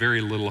going to have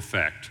very little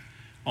effect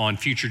on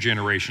future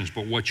generations,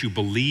 but what you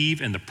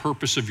believe and the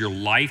purpose of your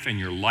life and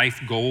your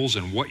life goals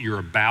and what you're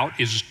about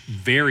is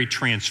very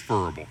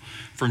transferable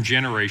from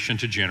generation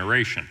to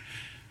generation.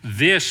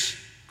 This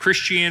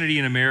Christianity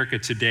in America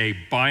today,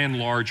 by and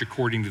large,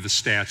 according to the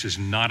stats, is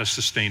not a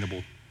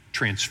sustainable,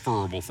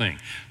 transferable thing.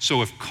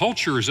 So if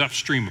culture is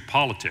upstream of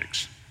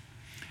politics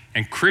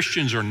and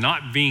Christians are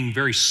not being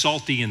very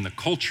salty in the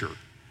culture,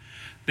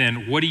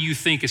 then what do you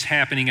think is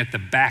happening at the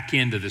back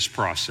end of this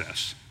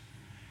process?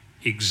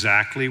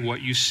 Exactly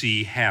what you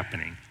see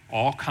happening.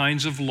 All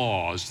kinds of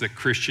laws that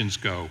Christians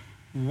go,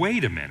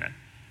 wait a minute,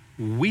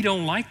 we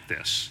don't like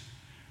this.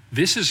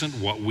 This isn't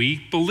what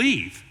we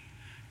believe.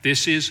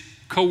 This is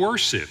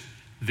coercive.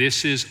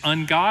 This is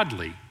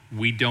ungodly.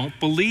 We don't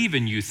believe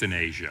in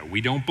euthanasia. We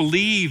don't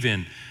believe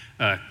in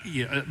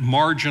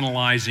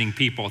marginalizing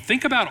people.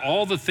 Think about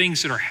all the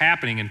things that are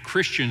happening, and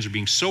Christians are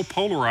being so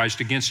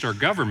polarized against our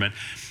government.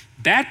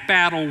 That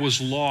battle was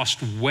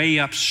lost way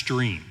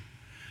upstream.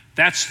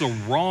 That's the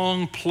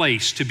wrong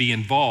place to be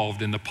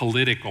involved in the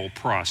political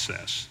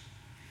process.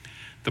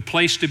 The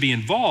place to be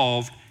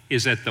involved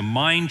is at the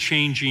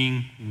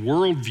mind-changing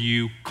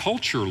worldview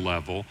culture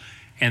level,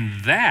 and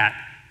that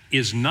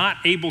is not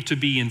able to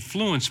be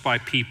influenced by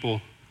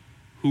people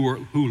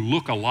who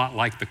look a lot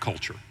like the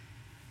culture.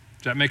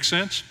 Does that make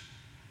sense?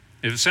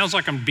 If it sounds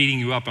like I'm beating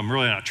you up, I'm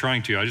really not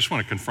trying to. I just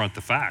want to confront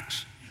the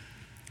facts.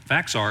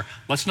 Facts are,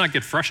 let's not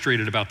get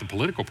frustrated about the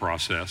political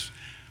process,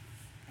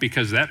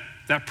 because that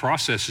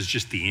process is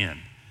just the end.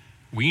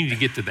 We need to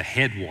get to the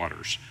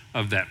headwaters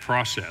of that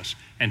process.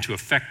 And to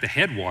affect the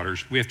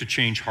headwaters, we have to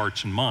change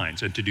hearts and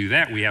minds. And to do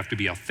that, we have to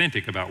be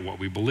authentic about what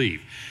we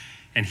believe.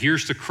 And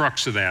here's the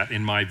crux of that,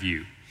 in my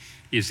view,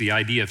 is the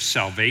idea of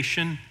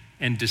salvation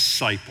and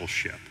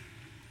discipleship.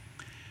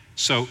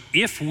 So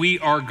if we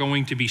are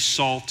going to be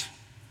salt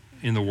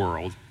in the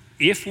world,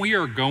 if we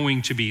are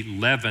going to be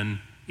leaven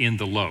in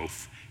the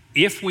loaf,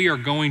 if we are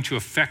going to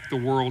affect the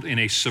world in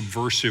a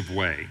subversive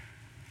way,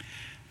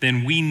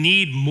 then we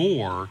need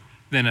more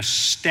than a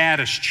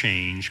status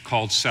change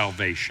called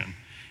salvation.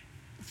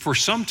 For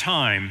some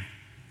time,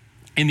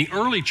 in the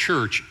early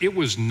church, it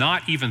was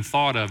not even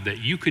thought of that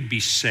you could be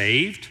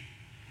saved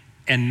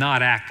and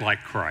not act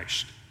like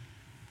Christ.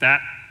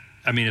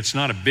 It's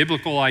not a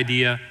biblical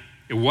idea.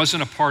 It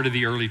wasn't a part of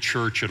the early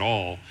church at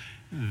all.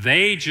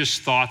 They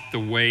just thought the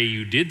way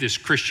you did this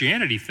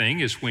Christianity thing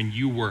is when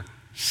you were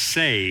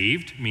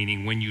saved,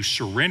 meaning when you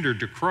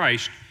surrendered to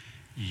Christ,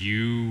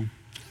 you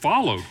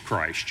followed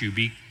Christ. You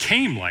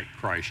became like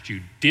Christ.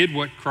 You did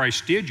what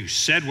Christ did. You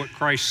said what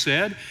Christ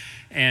said,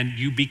 and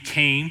you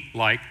became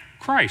like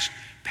Christ.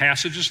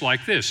 Passages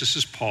like this. This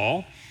is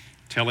Paul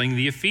telling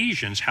the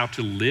Ephesians how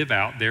to live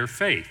out their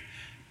faith.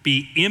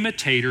 Be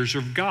imitators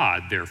of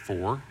God,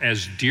 therefore,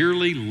 as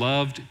dearly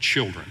loved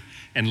children,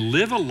 and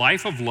live a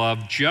life of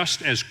love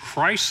just as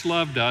Christ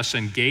loved us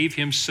and gave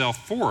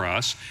himself for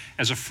us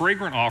as a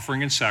fragrant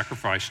offering and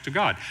sacrifice to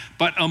God.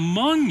 But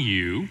among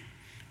you,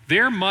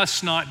 there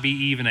must not be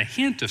even a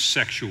hint of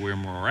sexual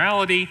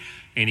immorality,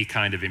 any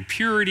kind of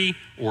impurity,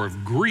 or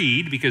of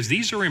greed, because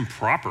these are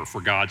improper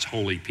for God's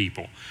holy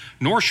people.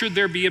 Nor should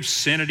there be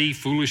obscenity,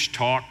 foolish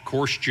talk,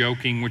 coarse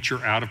joking, which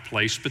are out of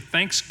place, but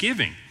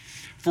thanksgiving.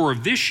 For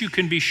of this you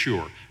can be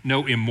sure,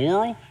 no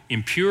immoral,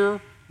 impure,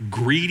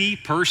 greedy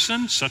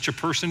person, such a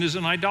person is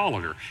an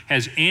idolater,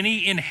 has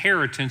any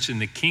inheritance in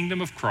the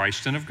kingdom of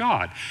Christ and of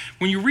God.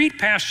 When you read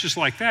passages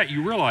like that,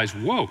 you realize,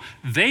 whoa,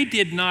 they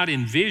did not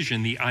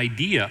envision the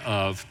idea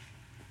of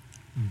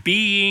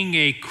being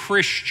a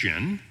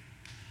Christian,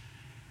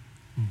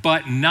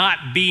 but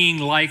not being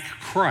like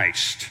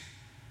Christ.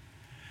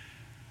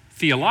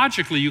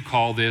 Theologically, you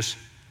call this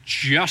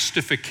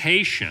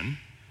justification,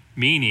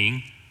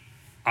 meaning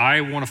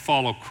I want to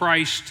follow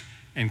Christ,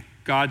 and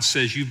God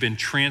says you've been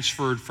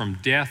transferred from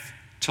death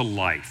to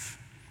life.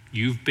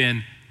 You've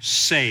been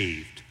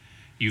saved.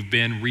 You've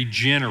been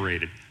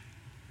regenerated.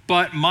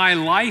 But my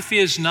life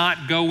is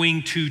not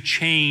going to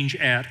change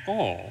at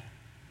all.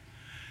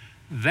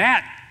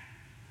 That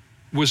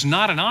was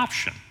not an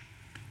option.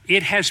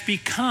 It has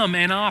become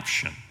an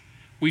option.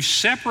 We've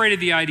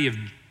separated the idea of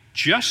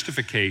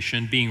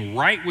justification, being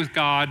right with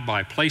God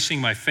by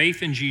placing my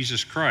faith in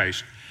Jesus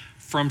Christ,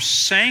 from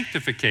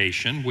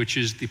sanctification, which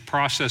is the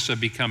process of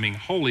becoming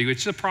holy.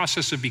 It's the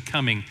process of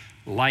becoming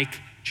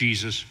like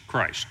Jesus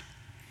Christ.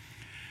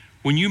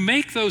 When you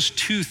make those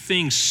two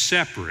things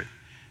separate,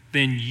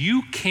 then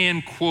you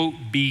can, quote,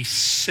 be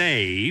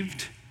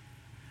saved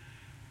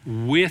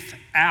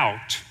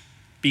without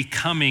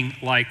becoming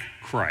like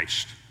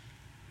Christ.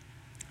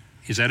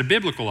 Is that a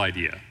biblical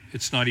idea?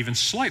 It's not even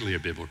slightly a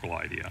biblical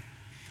idea.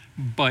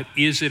 But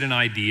is it an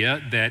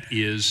idea that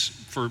is,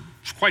 for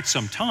quite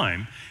some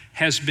time,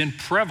 has been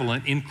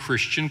prevalent in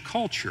Christian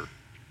culture?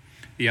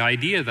 The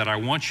idea that I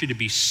want you to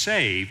be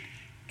saved,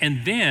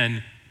 and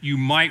then you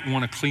might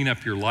want to clean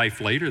up your life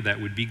later,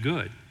 that would be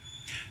good.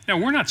 Now,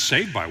 we're not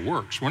saved by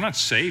works. We're not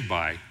saved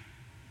by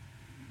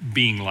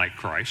being like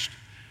Christ.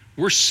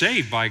 We're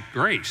saved by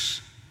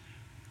grace.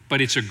 But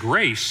it's a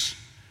grace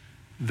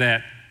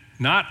that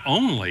not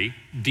only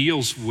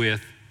deals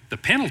with the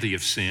penalty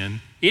of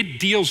sin, it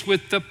deals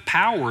with the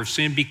power of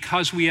sin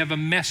because we have a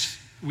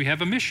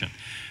mission.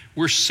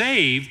 We're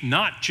saved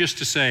not just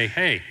to say,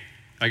 hey,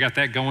 I got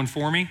that going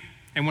for me,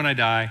 and when I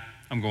die,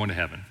 I'm going to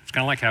heaven. It's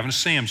kind of like having a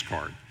Sam's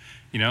card.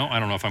 You know, I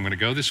don't know if I'm going to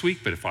go this week,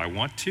 but if I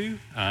want to,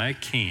 I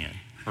can,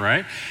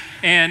 right?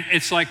 And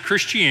it's like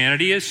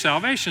Christianity is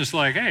salvation. It's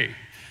like, hey,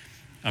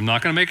 I'm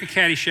not going to make a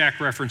Caddyshack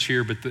reference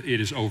here, but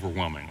it is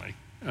overwhelming me.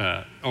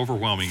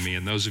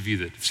 And those of you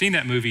that have seen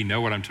that movie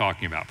know what I'm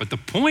talking about. But the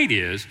point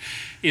is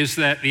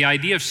that the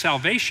idea of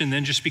salvation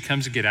then just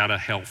becomes a get out of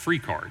hell free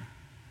card.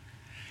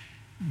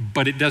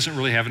 But it doesn't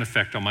really have an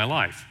effect on my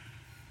life.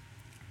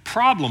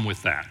 Problem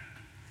with that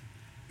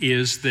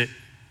is that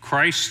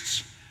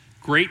Christ's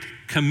great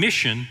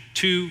commission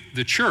to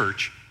the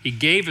church, he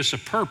gave us a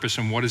purpose.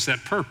 And what is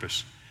that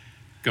purpose?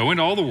 Go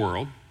into all the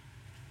world,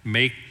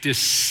 make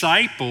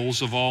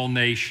disciples of all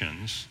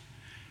nations,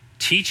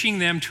 teaching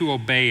them to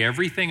obey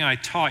everything I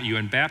taught you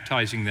and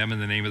baptizing them in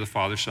the name of the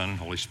Father, Son, and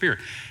Holy Spirit.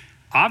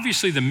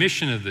 Obviously, the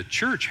mission of the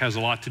church has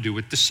a lot to do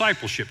with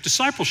discipleship.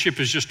 Discipleship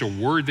is just a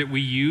word that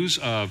we use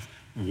of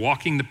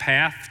walking the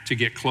path to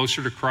get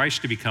closer to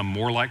Christ, to become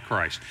more like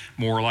Christ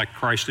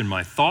in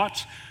my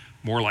thoughts,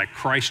 more like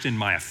Christ in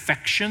my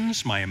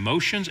affections, my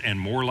emotions, and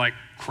more like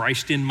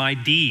Christ in my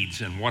deeds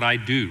and what I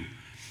do.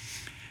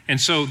 And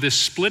so this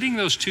splitting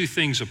those two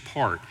things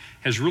apart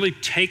has really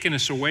taken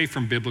us away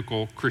from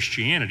biblical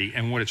Christianity.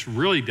 And what it's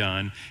really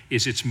done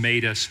is it's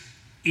made us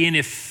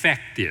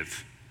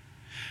ineffective.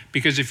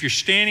 Because if you're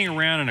standing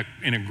around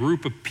in a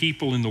group of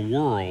people in the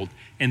world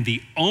and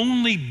the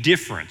only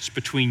difference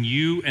between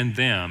you and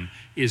them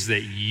is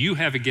that you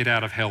have a get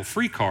out of hell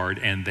free card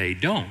and they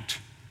don't,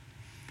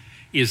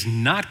 is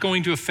not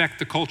going to affect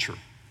the culture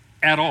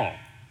at all.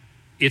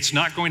 It's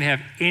not going to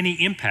have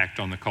any impact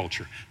on the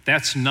culture.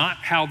 That's not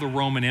how the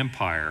Roman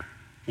Empire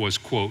was,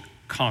 quote,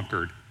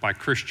 conquered by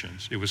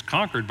Christians. It was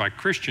conquered by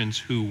Christians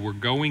who were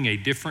going a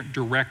different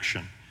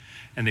direction,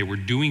 and they were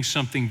doing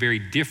something very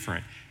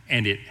different,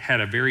 and it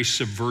had a very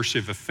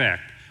subversive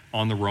effect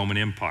on the Roman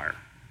Empire.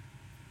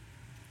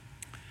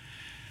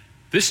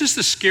 This is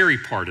the scary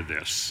part of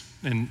this,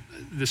 and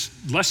this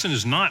lesson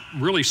is not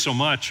really so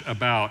much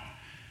about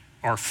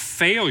our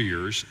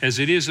failures as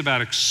it is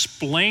about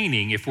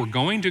explaining if we're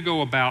going to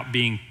go about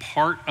being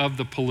part of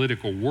the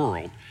political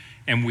world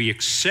and we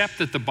accept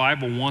that the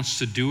Bible wants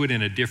to do it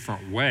in a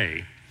different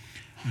way,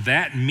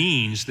 that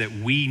means that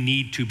we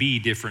need to be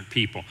different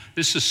people.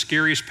 This is the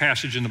scariest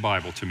passage in the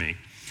Bible to me.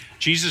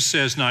 Jesus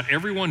says, "Not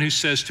everyone who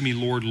says to me,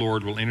 'Lord,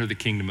 Lord,' will enter the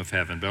kingdom of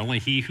heaven, but only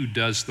he who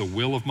does the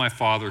will of my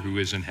Father who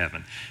is in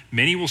heaven.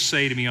 Many will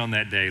say to me on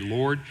that day,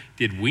 'Lord,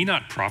 did we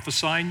not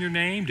prophesy in your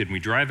name? Did we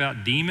drive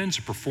out demons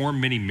and perform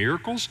many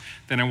miracles?'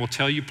 Then I will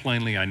tell you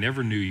plainly, I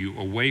never knew you.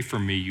 Away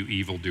from me, you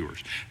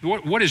evildoers."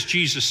 What is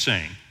Jesus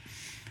saying?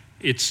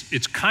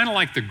 It's kind of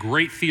like the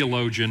great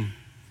theologian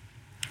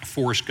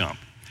Forrest Gump.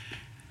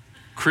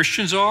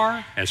 Christians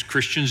are as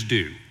Christians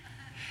do.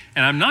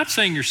 And I'm not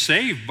saying you're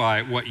saved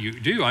by what you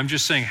do. I'm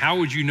just saying, how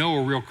would you know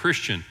a real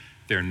Christian?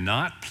 They're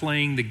not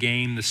playing the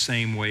game the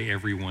same way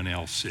everyone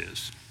else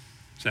is.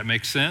 Does that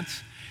make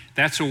sense?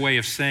 That's a way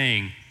of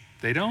saying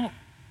they don't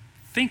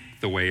think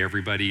the way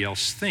everybody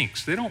else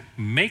thinks. They don't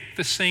make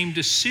the same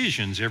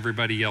decisions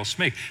everybody else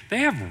makes. They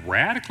have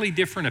radically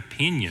different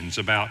opinions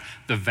about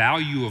the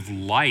value of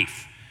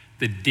life,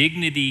 the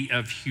dignity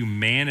of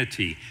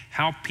humanity,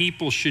 how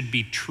people should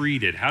be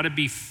treated, how to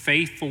be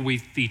faithful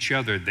with each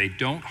other. They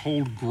don't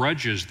hold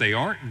grudges. They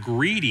aren't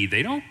greedy.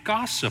 They don't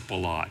gossip a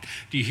lot.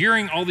 Do you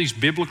hearing all these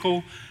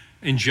biblical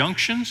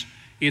injunctions?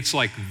 It's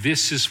like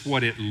this is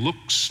what it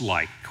looks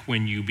like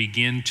when you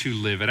begin to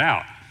live it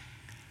out.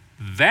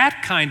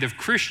 That kind of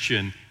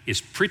Christian is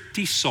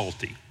pretty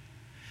salty.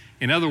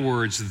 In other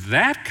words,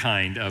 that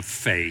kind of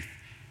faith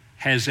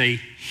has a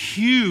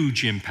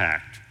huge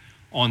impact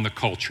on the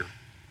culture.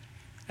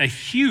 A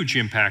huge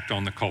impact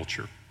on the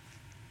culture.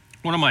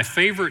 One of my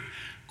favorite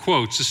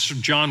quotes, this is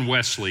from John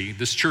Wesley.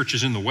 This church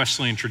is in the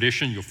Wesleyan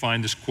tradition. You'll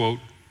find this quote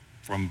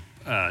from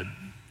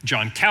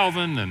John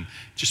Calvin and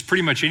just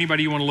pretty much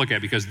anybody you want to look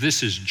at because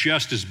this is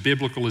just as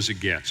biblical as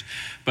it gets.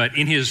 But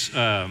in his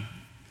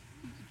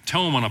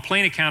tome on a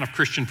plain account of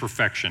Christian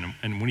perfection,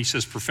 and when he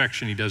says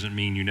perfection, he doesn't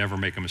mean you never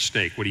make a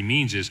mistake. What he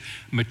means is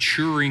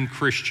maturing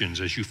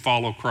Christians as you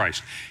follow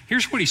Christ.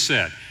 Here's what he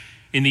said.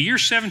 In the year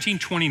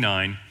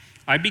 1729,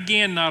 I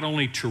began not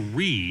only to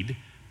read,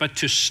 but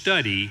to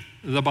study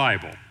the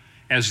Bible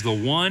as the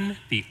one,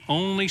 the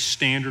only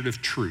standard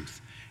of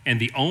truth and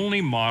the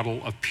only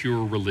model of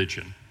pure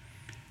religion.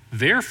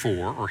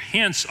 Therefore, or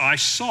hence, I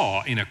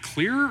saw in a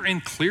clearer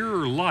and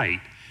clearer light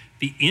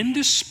the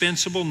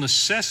indispensable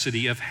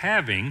necessity of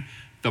having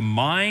the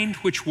mind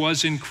which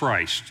was in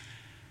Christ.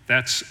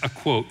 That's a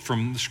quote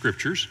from the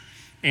scriptures.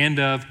 And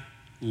of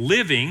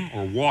living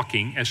or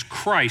walking as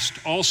Christ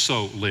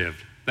also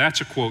lived.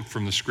 That's a quote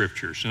from the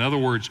scriptures. In other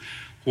words,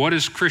 what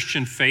does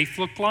Christian faith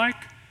look like?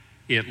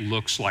 It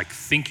looks like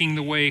thinking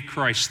the way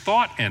Christ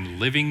thought and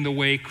living the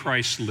way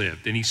Christ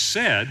lived. And he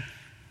said,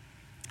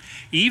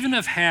 even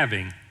of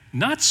having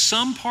not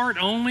some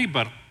part only,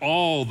 but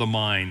all the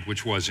mind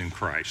which was in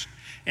Christ,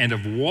 and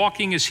of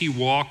walking as he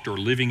walked or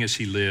living as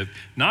he lived,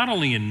 not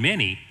only in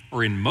many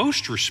or in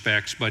most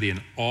respects, but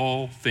in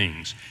all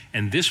things.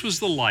 And this was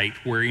the light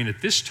wherein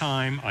at this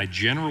time I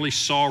generally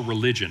saw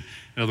religion.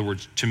 In other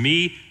words, to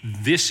me,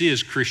 this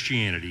is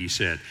Christianity, he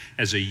said,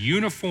 as a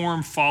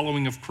uniform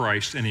following of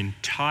Christ, an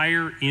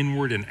entire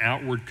inward and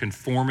outward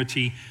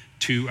conformity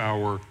to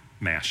our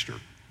Master.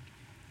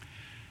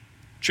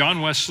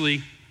 John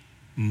Wesley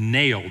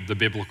nailed the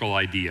biblical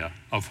idea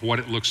of what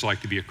it looks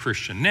like to be a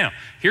Christian. Now,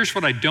 here's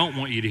what I don't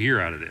want you to hear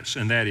out of this,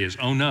 and that is,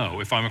 oh no,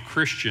 if I'm a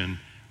Christian,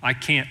 I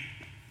can't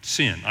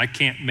sin. I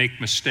can't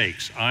make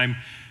mistakes.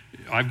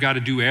 I've got to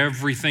do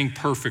everything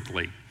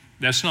perfectly.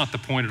 That's not the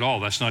point at all.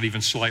 That's not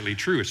even slightly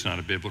true. It's not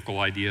a biblical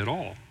idea at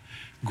all.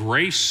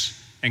 Grace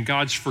and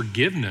God's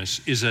forgiveness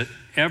is a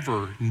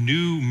ever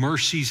new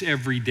mercies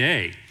every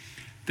day.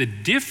 The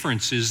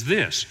difference is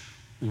this: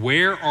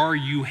 where are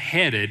you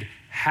headed?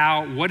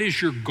 What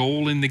is your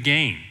goal in the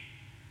game?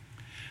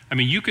 I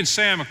mean, you can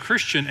say I'm a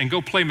Christian and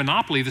go play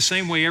Monopoly the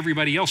same way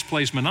everybody else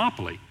plays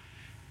Monopoly.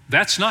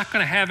 That's not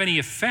going to have any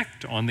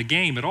effect on the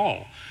game at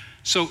all.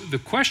 So the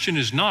question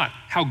is not,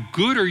 how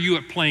good are you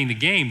at playing the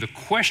game? The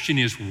question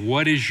is,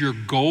 what is your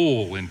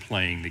goal in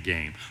playing the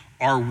game?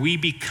 Are we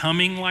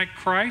becoming like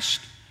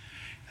Christ?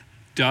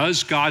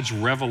 Does God's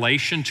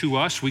revelation to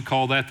us, we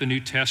call that the New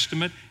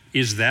Testament,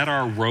 is that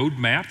our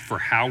roadmap for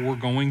how we're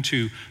going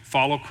to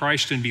follow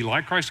Christ and be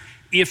like Christ?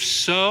 If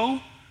so,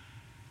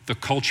 the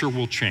culture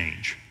will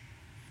change.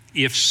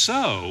 If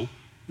so,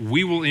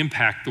 we will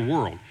impact the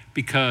world,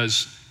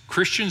 because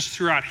Christians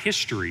throughout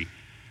history,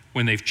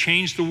 when they've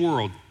changed the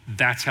world,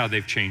 that's how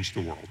they've changed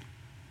the world.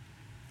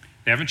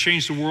 They haven't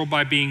changed the world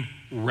by being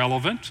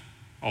relevant,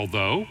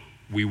 although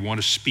we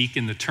want to speak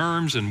in the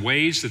terms and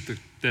ways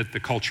that the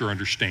culture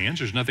understands.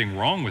 There's nothing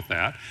wrong with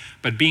that.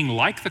 But being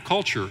like the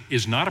culture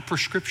is not a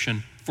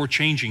prescription for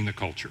changing the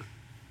culture.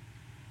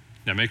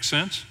 That makes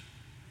sense?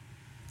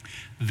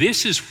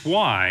 This is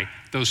why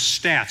those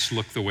stats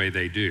look the way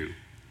they do.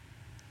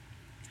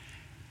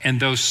 And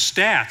those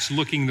stats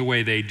looking the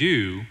way they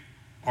do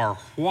are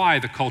why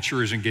the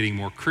culture isn't getting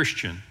more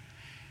Christian.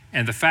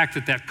 And the fact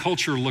that that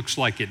culture looks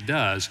like it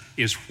does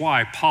is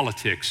why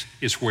politics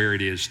is where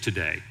it is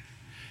today.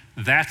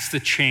 That's the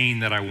chain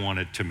that I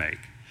wanted to make.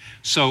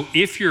 So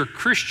if you're a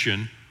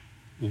Christian,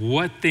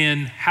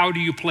 how do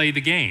you play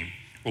the game?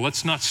 Well,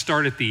 let's not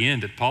start at the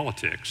end at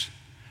politics.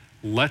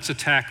 Let's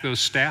attack those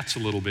stats a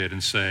little bit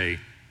and say,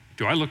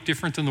 do I look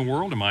different than the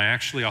world? Am I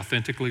actually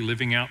authentically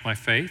living out my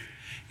faith?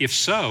 If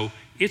so,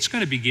 it's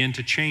going to begin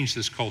to change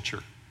this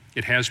culture.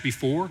 It has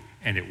before,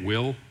 and it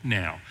will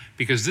now.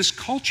 Because this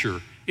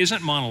culture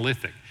isn't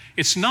monolithic.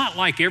 It's not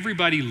like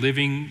everybody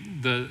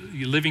living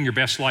your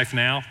best life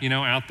now,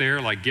 out there,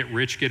 like get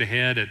rich, get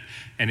ahead,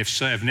 and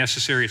if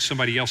necessary, at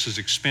somebody else's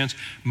expense.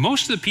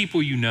 Most of the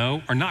people you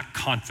know are not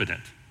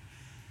confident.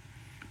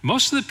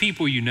 Most of the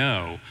people you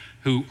know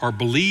who are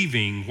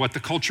believing what the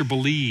culture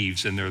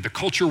believes, and they're the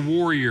culture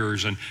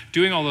warriors and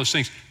doing all those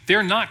things,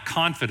 they're not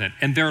confident,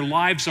 and their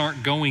lives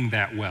aren't going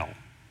that well.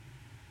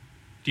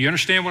 Do you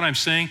understand what I'm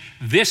saying?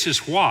 This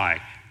is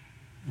why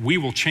we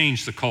will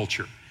change the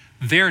culture.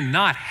 They're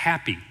not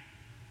happy.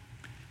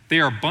 They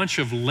are a bunch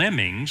of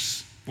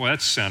lemmings. Well,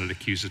 that sounded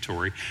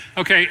accusatory.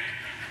 Okay,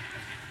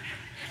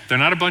 they're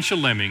not a bunch of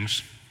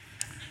lemmings.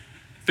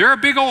 They're a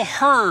big old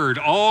herd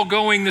all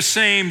going the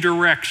same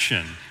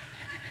direction.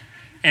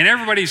 And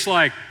everybody's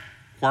like,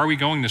 why are we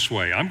going this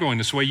way? I'm going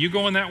this way. You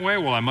going that way?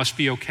 Well, I must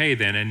be okay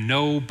then. And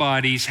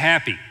nobody's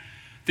happy.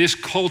 This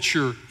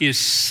culture is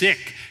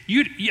sick.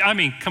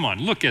 Come on,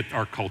 look at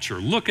our culture.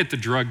 Look at the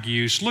drug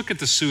use. Look at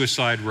the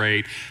suicide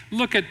rate.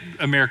 Look at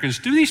Americans.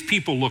 Do these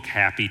people look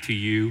happy to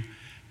you?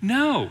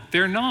 No,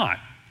 they're not.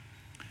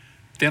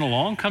 Then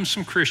along comes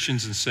some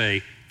Christians and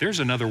say,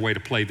 there's another way to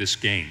play this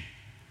game.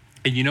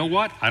 And you know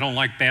what? I don't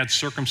like bad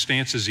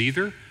circumstances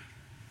either,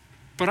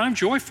 but I'm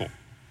joyful.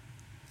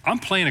 I'm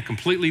playing a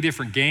completely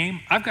different game.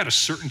 I've got a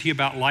certainty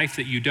about life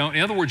that you don't.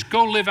 In other words,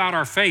 go live out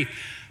our faith.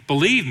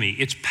 Believe me,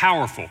 it's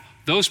powerful.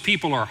 Those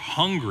people are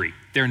hungry.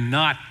 They're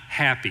not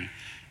happy.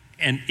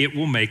 And it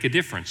will make a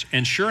difference.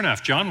 And sure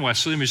enough, John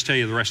Wesley, let me just tell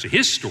you the rest of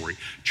his story.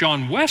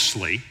 John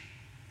Wesley,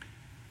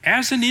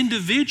 as an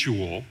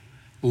individual,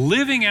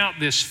 living out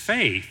this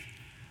faith,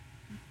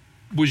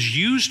 was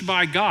used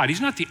by God.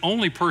 He's not the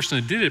only person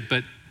that did it,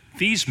 but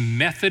these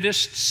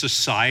Methodist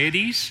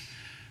societies,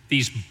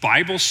 these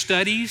Bible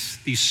studies,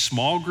 these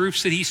small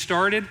groups that he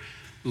started,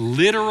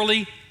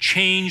 literally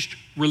changed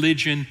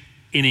religion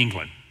in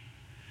England.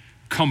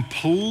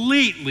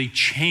 Completely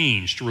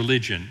changed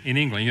religion in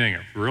England. You think,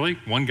 really?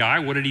 One guy,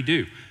 what did he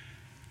do?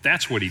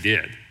 That's what he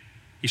did.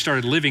 He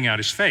started living out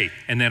his faith.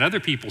 And then other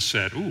people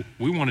said, ooh,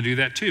 we want to do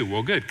that too.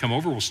 Well, good, come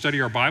over, we'll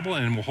study our Bible,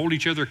 and we'll hold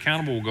each other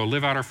accountable, we'll go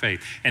live out our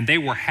faith. And they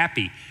were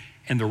happy.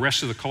 And the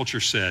rest of the culture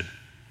said,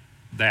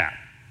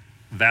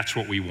 that's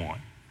what we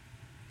want.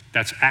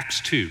 That's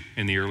Acts 2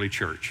 in the early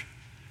church.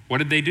 What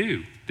did they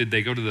do? Did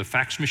they go to the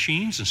fax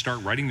machines and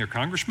start writing their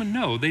congressmen?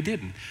 No, they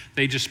didn't.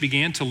 They just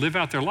began to live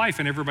out their life,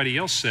 and everybody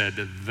else said,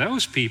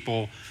 those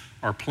people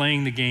are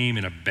playing the game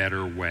in a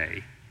better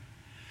way.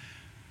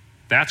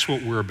 That's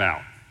what we're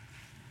about.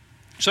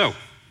 So,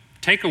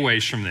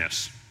 takeaways from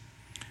this.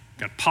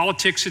 Got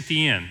politics at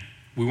the end.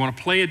 We want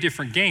to play a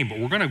different game, but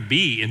we're going to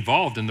be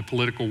involved in the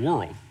political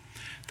world.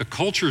 The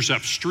culture's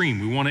upstream.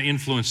 We want to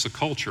influence the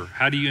culture.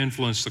 How do you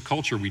influence the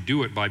culture? We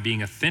do it by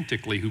being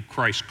authentically who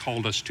Christ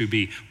called us to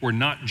be. We're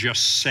not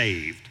just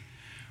saved.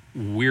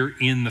 We're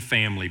in the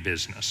family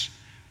business.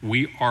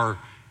 We are,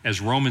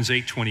 as Romans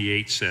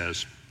 8:28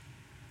 says,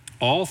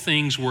 all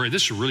things work,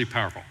 this is really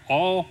powerful,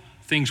 all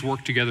things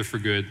work together for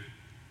good,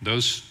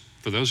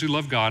 for those who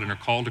love God and are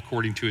called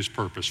according to his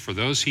purpose. For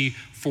those he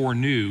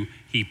foreknew,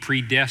 he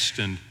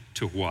predestined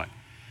to what?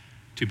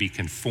 To be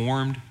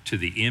conformed to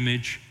the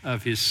image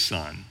of his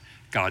Son.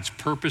 God's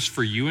purpose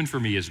for you and for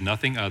me is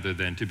nothing other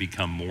than to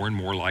become more and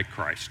more like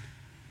Christ.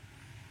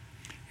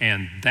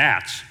 And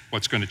that's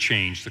what's going to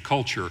change the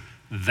culture.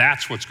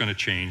 That's what's going to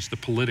change the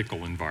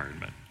political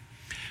environment.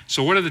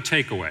 So what are the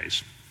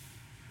takeaways?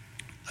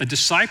 A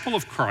disciple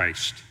of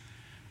Christ,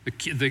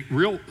 the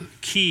real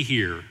key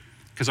here,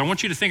 because I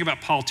want you to think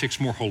about politics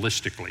more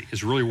holistically,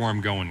 is really where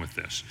I'm going with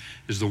this,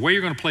 is the way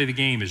you're going to play the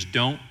game is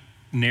don't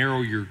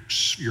narrow your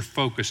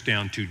focus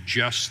down to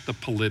just the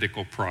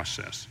political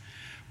process.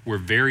 We're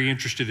very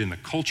interested in the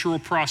cultural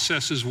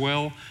process as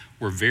well.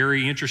 We're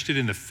very interested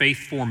in the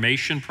faith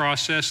formation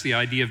process, the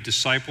idea of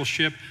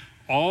discipleship.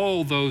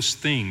 All those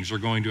things are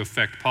going to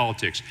affect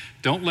politics.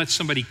 Don't let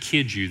somebody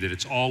kid you that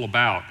it's all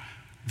about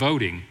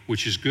voting,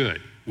 which is good.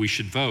 We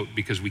should vote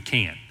because we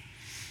can.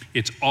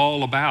 It's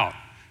all about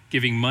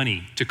giving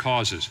money to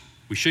causes.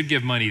 We should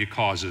give money to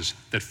causes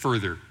that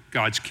further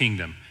God's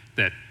kingdom,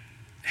 that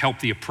help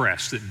the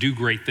oppressed, that do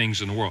great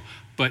things in the world.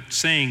 But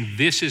saying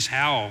this is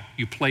how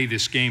you play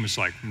this game, it's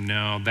like,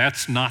 no,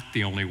 that's not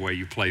the only way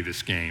you play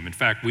this game. In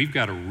fact, we've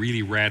got a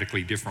really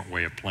radically different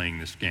way of playing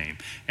this game.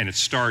 And it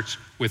starts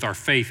with our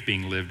faith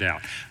being lived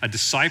out. A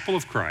disciple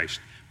of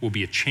Christ will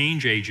be a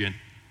change agent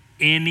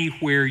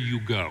anywhere you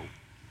go.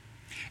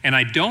 And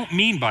I don't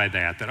mean by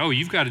that, oh,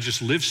 you've got to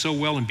just live so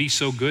well and be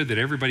so good that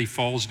everybody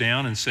falls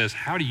down and says,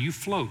 how do you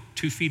float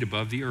 2 feet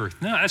above the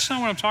earth? No, that's not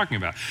what I'm talking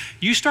about.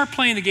 You start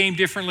playing the game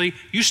differently,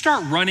 you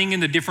start running in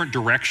the different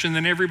direction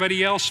than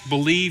everybody else,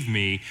 believe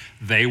me,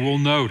 they will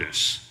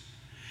notice.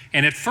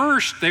 And at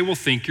first, they will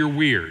think you're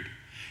weird.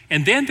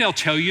 And then they'll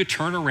tell you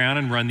turn around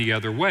and run the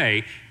other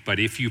way. But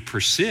if you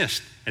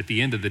persist, at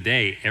the end of the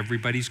day,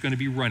 everybody's going to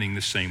be running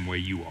the same way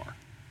you are.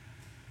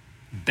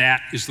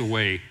 That is the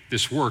way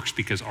this works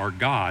because our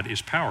God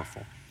is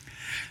powerful.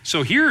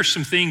 So here are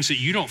some things that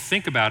you don't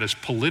think about as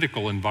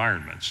political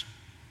environments.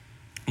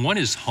 One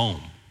is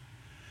home.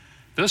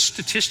 Those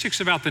statistics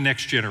about the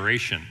next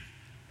generation,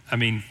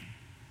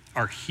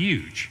 are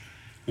huge.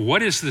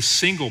 What is the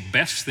single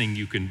best thing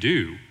you can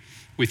do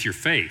with your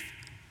faith?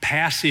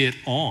 Pass it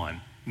on,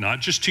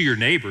 not just to your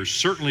neighbors,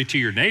 certainly to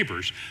your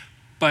neighbors,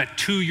 but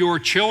to your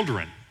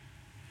children.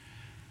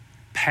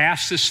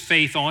 Pass this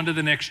faith on to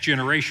the next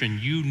generation.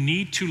 You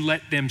need to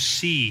let them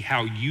see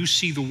how you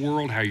see the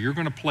world, how you're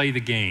going to play the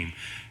game.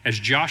 As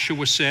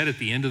Joshua said at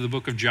the end of the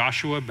book of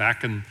Joshua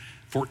back in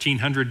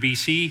 1400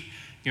 BC,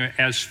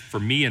 as for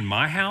me and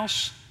my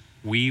house,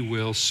 we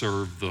will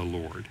serve the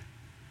Lord.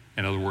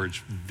 In other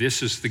words,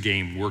 this is the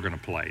game we're going to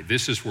play.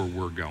 This is where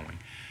we're going.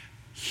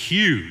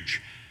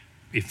 Huge.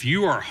 If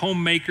you are a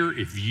homemaker,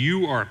 if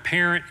you are a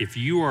parent, if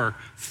you are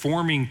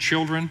forming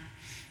children,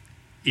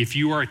 if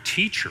you are a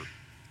teacher,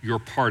 you're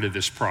part of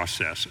this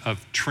process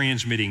of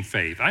transmitting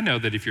faith. I know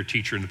that if you're a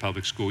teacher in the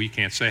public school, you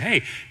can't say,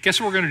 hey, guess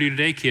what we're going to do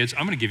today, kids?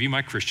 I'm going to give you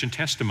my Christian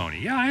testimony.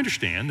 Yeah, I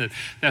understand that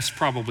that's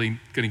probably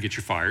going to get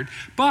you fired.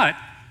 But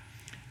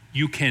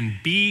you can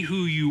be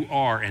who you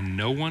are, and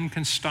no one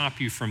can stop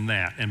you from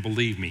that. And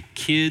believe me,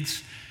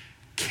 kids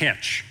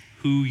catch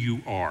who you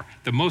are.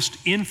 The most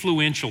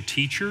influential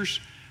teachers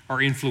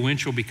are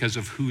influential because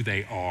of who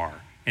they are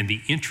and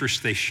the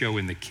interest they show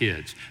in the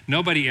kids.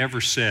 Nobody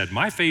ever said,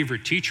 my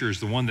favorite teacher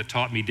is the one that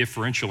taught me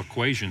differential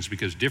equations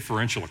because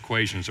differential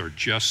equations are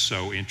just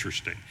so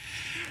interesting.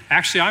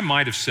 Actually, I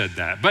might have said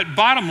that. But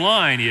bottom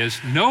line is,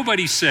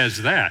 nobody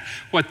says that.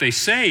 What they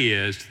say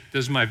is,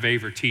 this is my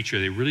favorite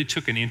teacher. They really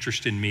took an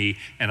interest in me,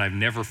 and I've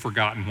never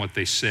forgotten what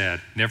they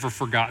said, never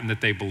forgotten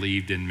that they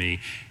believed in me,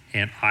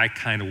 and I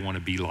kind of want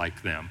to be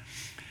like them.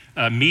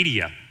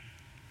 Media.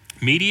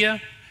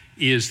 Media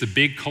is the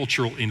big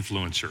cultural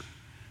influencer.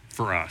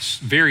 for us,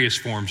 various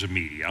forms of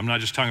media. I'm not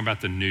just talking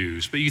about the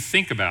news, but you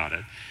think about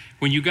it.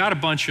 When you got a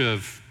bunch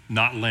of,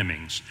 not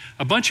lemmings,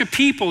 a bunch of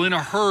people in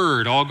a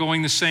herd all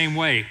going the same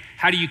way,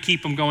 how do you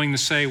keep them going the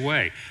same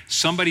way?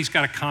 Somebody's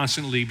got to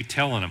constantly be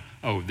telling them,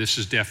 oh, this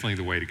is definitely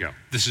the way to go.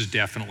 This is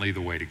definitely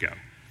the way to go.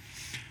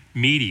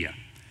 Media.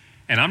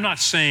 And I'm not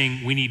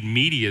saying we need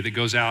media that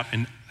goes out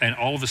and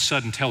all of a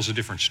sudden tells a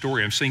different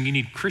story. I'm saying you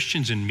need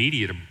Christians in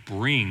media to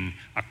bring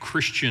a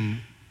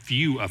Christian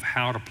view of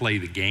how to play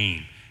the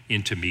game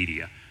into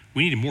media.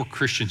 We need more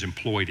Christians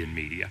employed in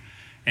media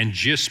and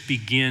just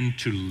begin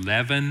to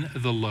leaven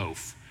the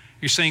loaf.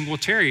 You're saying, well,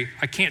 Terry,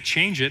 I can't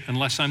change it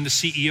unless I'm the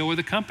CEO of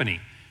the company.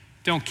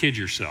 Don't kid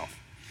yourself.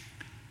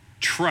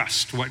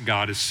 Trust what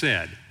God has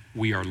said.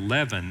 We are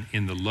leaven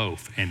in the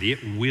loaf, and it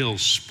will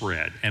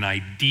spread, and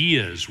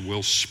ideas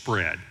will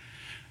spread.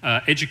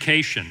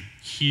 Education,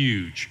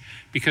 huge.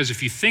 Because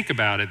if you think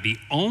about it, the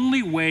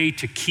only way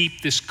to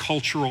keep this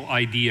cultural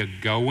idea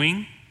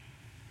going,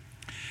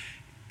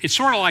 it's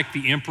sort of like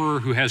the emperor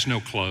who has no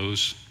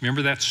clothes.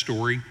 Remember that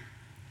story?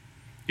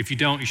 If you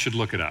don't, you should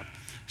look it up.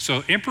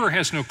 So emperor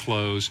has no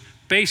clothes.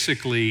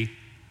 Basically,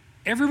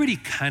 everybody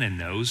kind of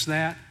knows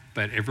that,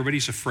 but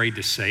everybody's afraid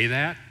to say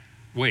that.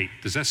 Wait,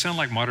 does that sound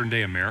like modern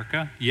day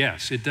America?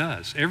 Yes, it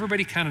does.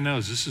 Everybody kind of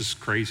knows this is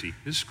crazy.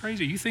 This is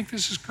crazy. You think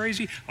this is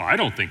crazy? Oh, I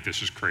don't think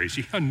this is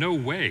crazy. Oh, no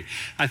way.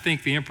 I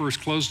think the emperor's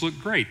clothes look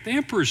great. The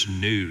emperor's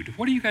nude.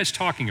 What are you guys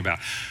talking about?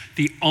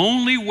 The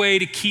only way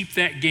to keep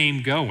that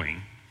game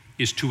going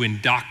is to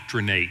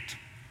indoctrinate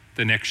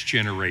the next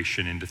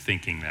generation into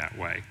thinking that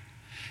way.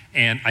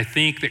 And I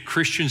think that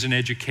Christians in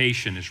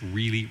education is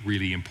really,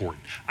 really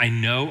important. I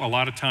know a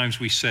lot of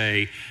times we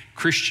say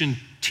Christian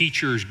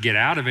teachers get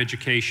out of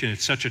education,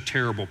 it's such a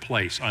terrible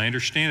place. I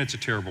understand it's a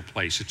terrible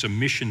place. It's a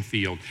mission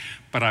field,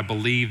 but I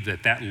believe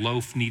that that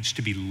loaf needs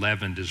to be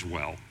leavened as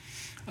well.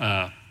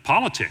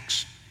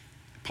 Politics,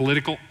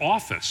 political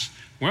office.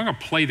 We're not going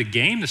to play the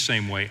game the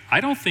same way.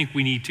 I don't think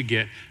we need to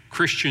get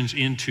Christians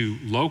into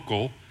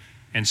local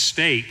and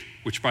state,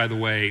 which, by the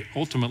way,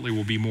 ultimately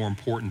will be more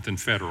important than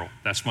federal.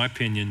 That's my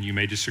opinion. You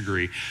may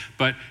disagree.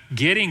 But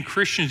getting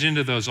Christians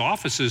into those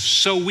offices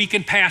so we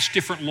can pass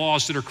different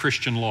laws that are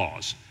Christian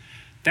laws.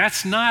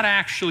 That's not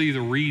actually the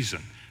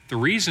reason. The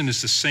reason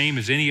is the same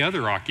as any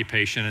other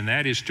occupation, and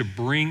that is to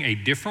bring a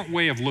different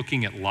way of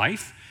looking at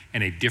life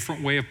and a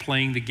different way of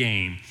playing the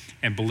game.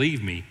 And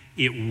believe me,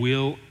 it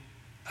will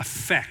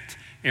affect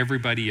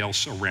everybody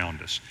else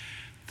around us.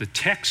 The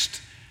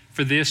text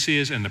for this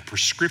is, and the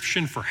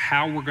prescription for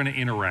how we're going to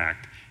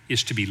interact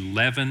is to be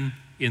leaven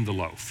in the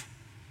loaf.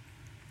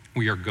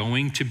 We are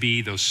going to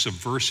be those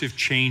subversive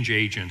change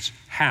agents.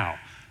 How?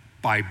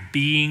 By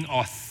being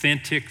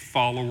authentic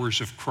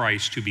followers of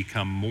Christ who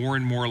become more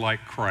and more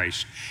like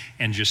Christ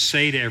and just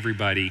say to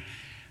everybody,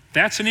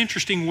 that's an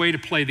interesting way to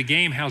play the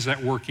game. How's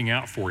that working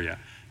out for you?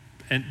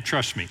 And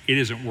trust me, it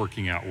isn't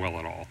working out well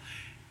at all.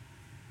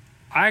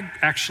 I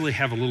actually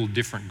have a little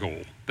different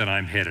goal that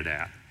I'm headed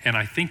at. And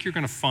I think you're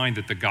going to find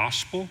that the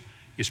gospel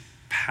is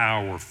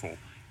powerful.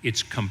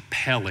 It's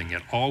compelling.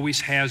 It always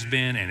has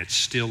been, and it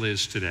still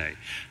is today.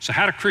 So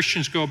how do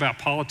Christians go about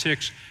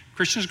politics?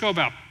 Christians go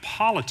about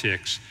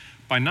politics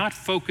by not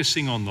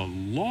focusing on the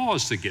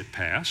laws that get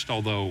passed,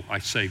 although I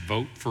say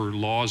vote for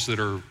laws that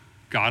are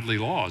godly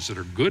laws, that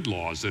are good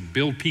laws, that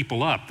build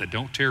people up, that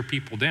don't tear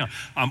people down.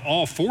 I'm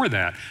all for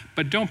that,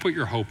 but don't put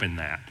your hope in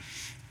that.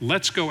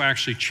 Let's go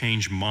actually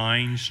change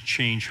minds,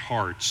 change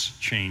hearts,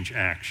 change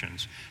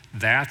actions.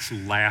 That's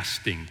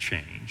lasting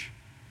change.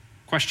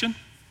 Question?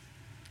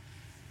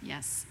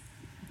 Yes.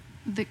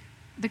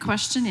 The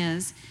question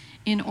is,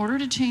 in order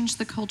to change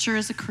the culture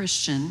as a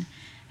Christian,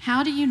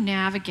 how do you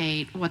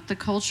navigate what the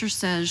culture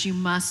says you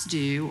must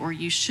do or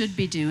you should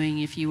be doing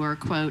if you are,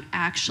 quote,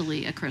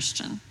 actually a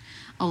Christian?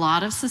 A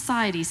lot of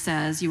society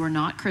says you are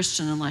not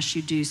Christian unless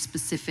you do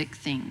specific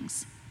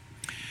things.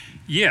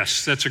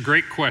 Yes, that's a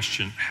great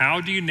question.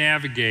 How do you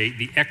navigate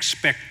the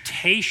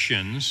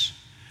expectations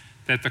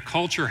that the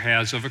culture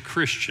has of a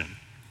Christian?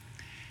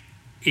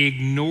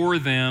 Ignore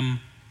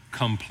them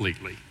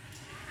completely.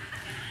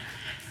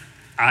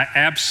 I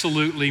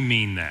absolutely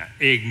mean that.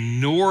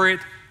 Ignore it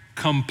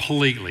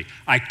completely.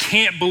 I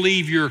can't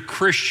believe you're a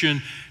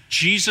Christian.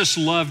 Jesus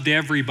loved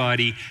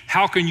everybody.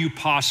 How can you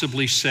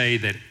possibly say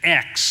that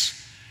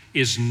X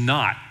is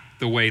not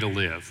the way to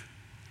live?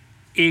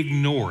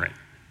 Ignore it.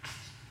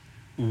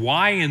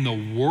 Why in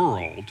the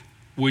world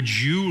would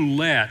you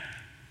let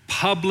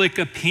public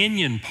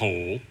opinion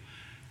poll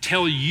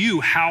tell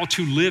you how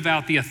to live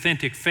out the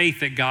authentic faith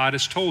that God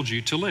has told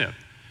you to live?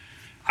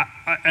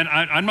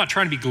 I'm not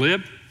trying to be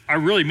glib. I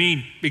really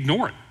mean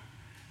ignore it.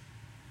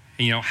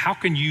 You know, how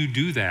can you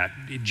do that?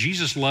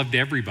 Jesus loved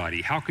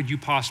everybody. How could you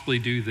possibly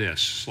do this?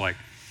 It's like,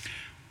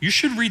 you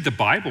should read the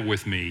Bible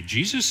with me.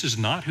 Jesus is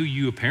not who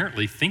you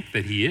apparently think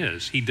that he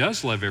is. He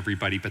does love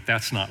everybody, but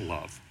that's not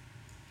love.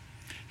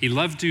 He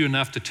loved you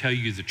enough to tell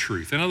you the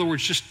truth. In other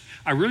words,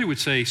 I really would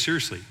say,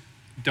 seriously,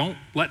 don't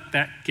let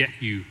that get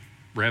you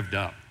revved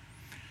up.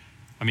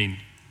 I mean,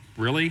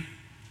 really?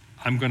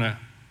 I'm gonna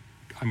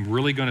I'm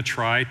really going to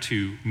try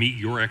to meet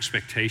your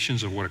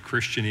expectations of what a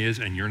Christian is,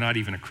 and you're not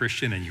even a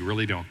Christian and you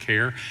really don't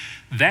care.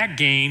 That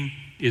game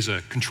is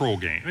a control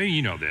game. I mean,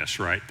 you know this,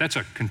 right? That's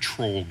a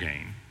control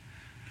game.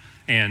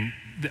 And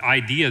the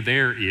idea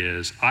there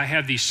is I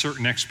have these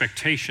certain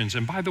expectations,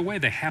 and by the way,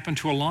 they happen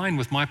to align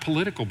with my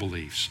political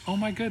beliefs. Oh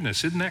my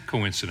goodness, isn't that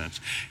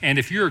coincidence? And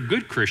if you're a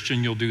good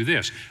Christian, you'll do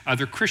this.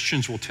 Other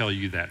Christians will tell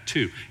you that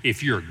too.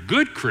 If you're a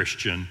good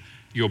Christian,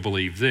 you'll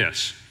believe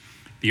this.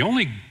 The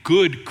only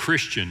good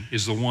Christian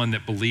is the one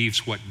that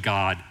believes what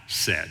God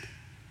said.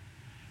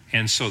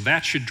 And so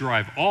that should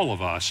drive all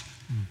of us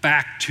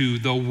back to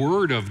the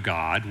Word of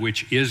God,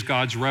 which is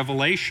God's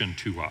revelation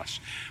to us.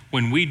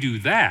 When we do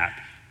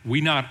that, we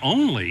not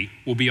only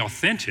will be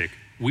authentic,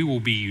 we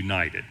will be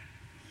united.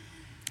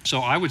 So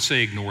I would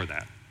say ignore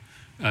that.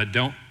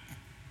 Don't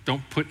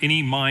put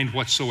any mind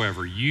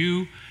whatsoever.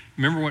 You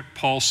remember what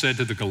Paul said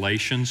to the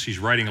Galatians? He's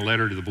writing a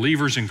letter to the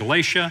believers in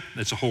Galatia.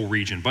 That's a whole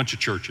region, a bunch of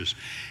churches.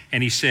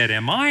 And he said,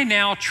 am I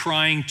now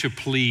trying to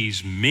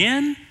please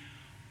men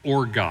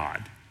or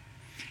God?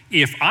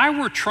 If I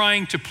were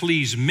trying to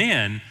please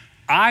men,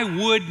 I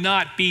would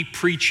not be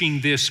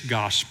preaching this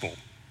gospel.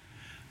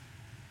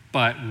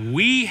 But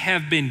we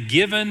have been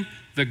given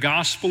the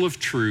gospel of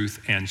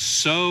truth, and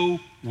so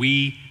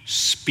we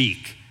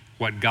speak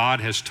what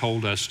God has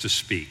told us to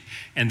speak.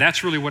 And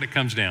that's really what it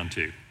comes down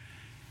to.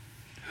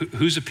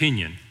 Whose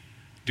opinion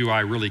do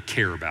I really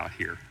care about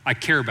here? I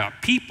care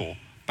about people,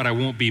 but I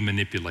won't be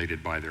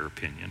manipulated by their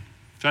opinion.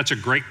 So that's a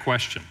great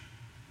question.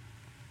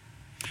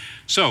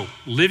 So,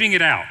 living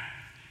it out.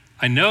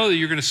 I know that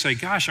you're going to say,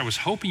 gosh, I was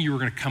hoping you were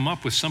going to come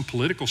up with some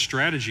political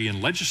strategy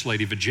and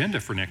legislative agenda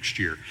for next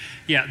year.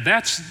 Yeah,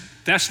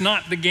 that's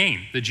not the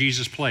game that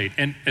Jesus played.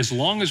 And as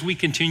long as we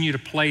continue to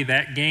play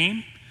that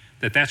game,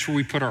 that's where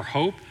we put our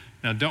hope.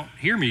 Now, don't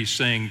hear me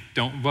saying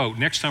don't vote.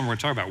 Next time we're going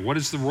to talk about what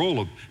is the role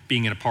of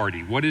being in a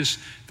party? What is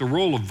the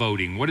role of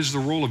voting? What is the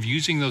role of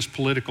using those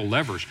political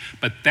levers?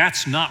 But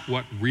that's not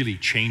what really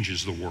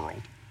changes the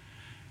world.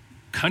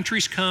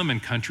 Countries come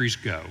and countries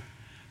go.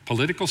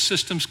 Political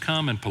systems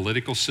come and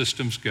political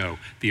systems go.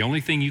 The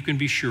only thing you can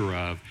be sure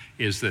of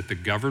is that the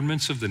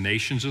governments of the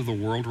nations of the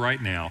world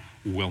right now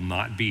will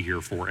not be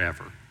here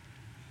forever.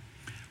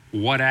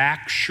 What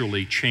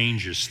actually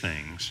changes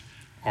things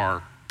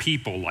are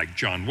people like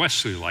John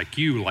Wesley, like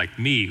you, like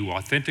me, who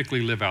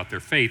authentically live out their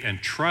faith and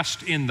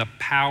trust in the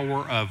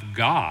power of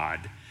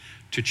God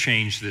to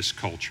change this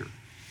culture.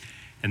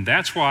 And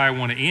that's why I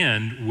want to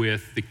end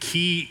with the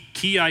key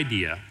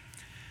idea,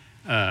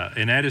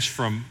 and that is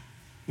from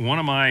one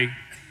of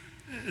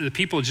the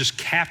people who just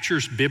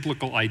captures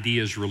biblical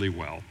ideas really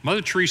well.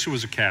 Mother Teresa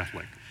was a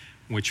Catholic,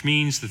 which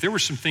means that there were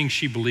some things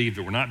she believed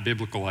that were not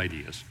biblical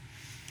ideas.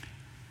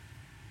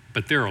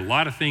 But there are a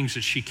lot of things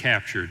that she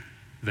captured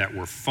that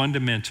were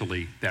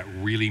fundamentally, that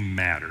really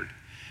mattered.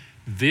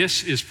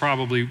 This is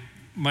probably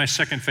my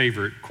second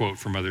favorite quote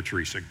from Mother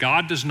Teresa.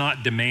 God does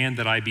not demand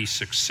that I be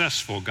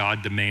successful,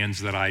 God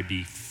demands that I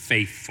be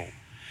faithful.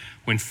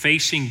 When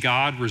facing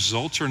God,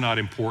 results are not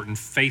important,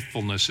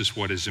 faithfulness is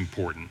what is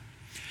important.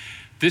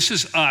 This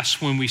is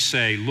us when we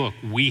say, look,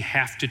 we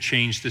have to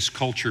change this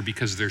culture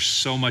because there's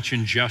so much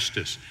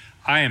injustice.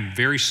 I am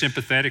very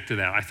sympathetic to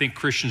that. I think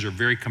Christians are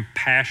very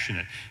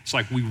compassionate. It's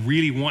like we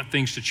really want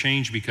things to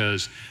change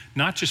because,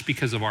 not just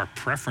because of our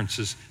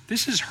preferences,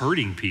 this is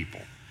hurting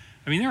people.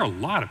 I mean, there are a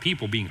lot of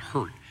people being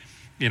hurt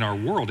in our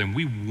world, and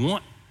we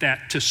want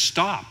that to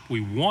stop.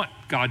 We want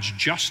God's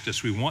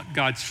justice. We want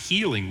God's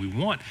healing. We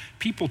want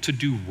people to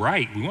do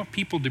right. We want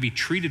people to be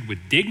treated with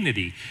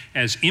dignity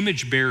as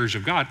image bearers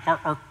of God.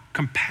 Our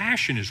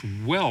compassion is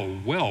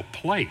well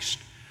placed.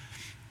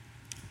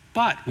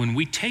 But when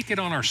we take it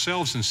on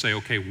ourselves and say,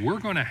 okay, we're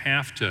going to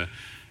have to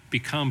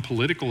become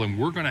political and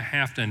we're going to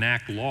have to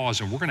enact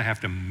laws and we're going to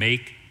have to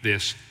make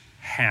this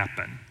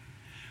happen,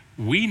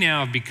 we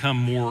now have become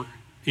more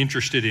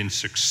interested in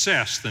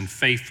success than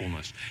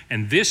faithfulness.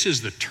 And this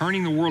is the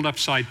turning the world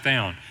upside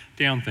down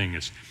thing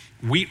is,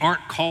 we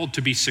aren't called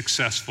to be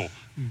successful.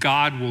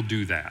 God will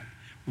do that.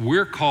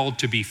 We're called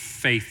to be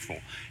faithful.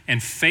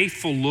 And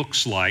faithful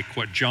looks like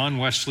what John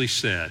Wesley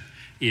said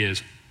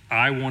is,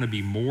 I want to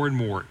be more and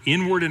more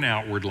inward and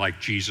outward like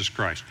Jesus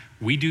Christ.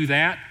 We do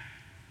that,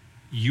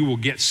 you will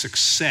get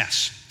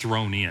success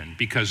thrown in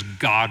because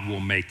God will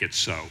make it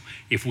so.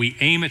 If we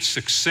aim at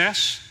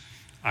success,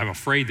 I'm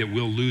afraid that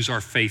we'll lose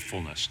our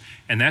faithfulness.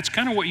 And that's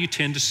kind of what you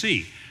tend to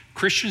see.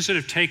 Christians that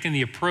have taken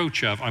the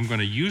approach of, I'm going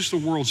to use the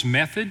world's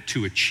method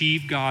to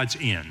achieve God's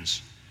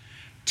ends,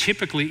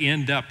 typically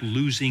end up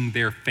losing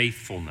their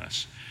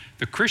faithfulness.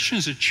 The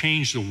Christians that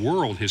change the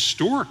world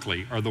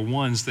historically are the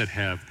ones that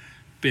have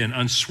been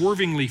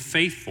unswervingly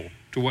faithful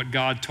to what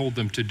God told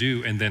them to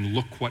do, and then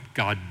look what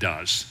God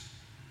does.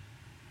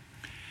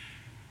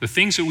 The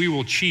things that we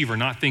will achieve are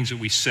not things that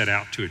we set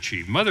out to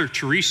achieve. Mother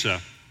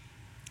Teresa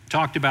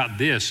talked about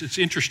this. It's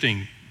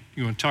interesting,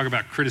 you want to talk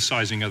about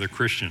criticizing other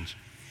Christians.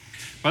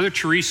 Mother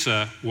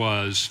Teresa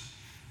was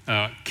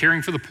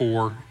caring for the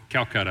poor,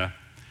 Calcutta,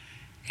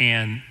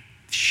 and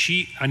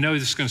I know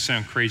this is going to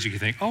sound crazy. You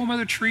think, oh,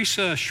 Mother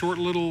Teresa, short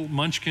little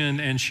munchkin,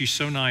 and she's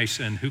so nice,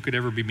 and who could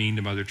ever be mean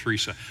to Mother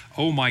Teresa?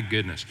 Oh my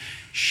goodness.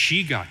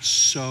 She got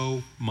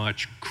so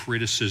much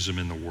criticism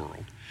in the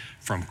world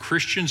from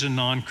Christians and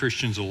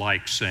non-Christians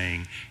alike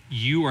saying,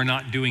 you are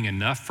not doing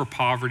enough for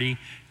poverty.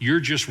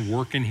 You're just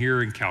working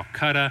here in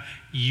Calcutta.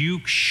 You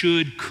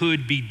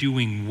could be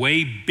doing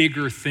way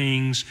bigger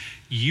things.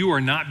 You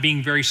are not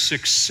being very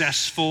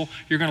successful.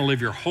 You're going to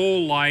live your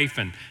whole life,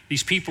 and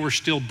these people are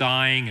still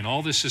dying, and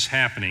all this is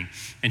happening.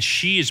 And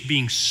she is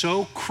being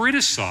so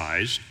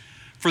criticized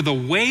for the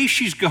way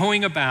she's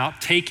going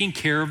about taking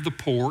care of the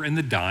poor and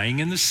the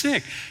dying and the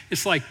sick.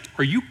 It's like,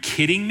 are you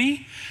kidding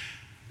me?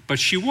 But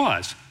she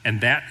was,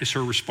 and that is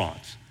her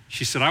response.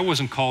 She said, I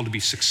wasn't called to be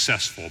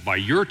successful by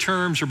your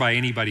terms or by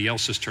anybody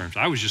else's terms.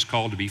 I was just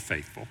called to be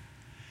faithful.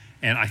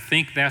 And I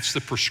think that's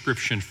the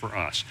prescription for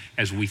us.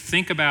 As we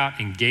think about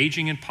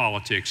engaging in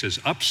politics, as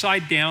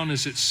upside down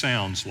as it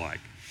sounds like,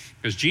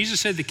 because Jesus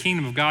said the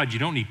kingdom of God, you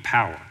don't need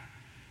power.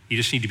 You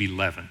just need to be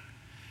leaven.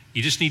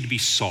 You just need to be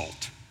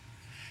salt.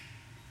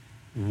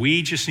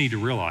 We just need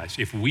to realize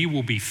if we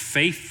will be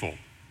faithful,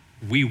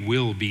 we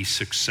will be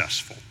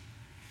successful.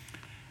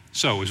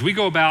 So as we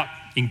go about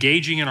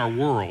engaging in our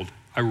world,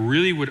 I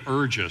really would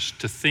urge us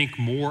to think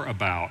more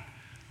about,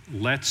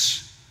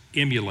 let's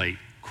emulate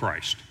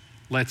Christ.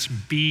 Let's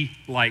be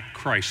like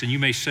Christ. And you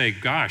may say,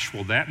 gosh,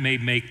 well, that may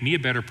make me a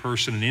better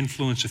person and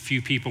influence a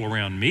few people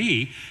around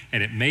me,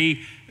 and it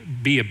may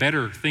be a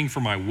better thing for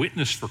my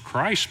witness for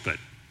Christ, but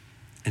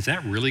is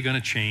that really going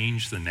to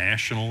change the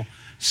national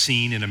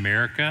scene in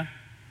America?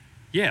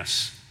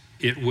 Yes,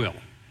 it will.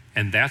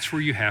 And that's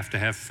where you have to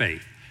have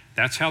faith.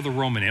 That's how the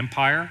Roman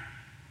Empire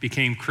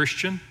became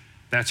Christian.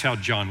 That's how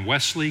John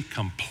Wesley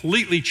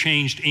completely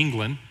changed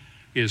England,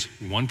 is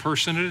one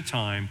person at a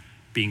time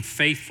being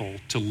faithful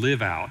to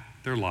live out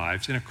their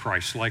lives in a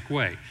Christ-like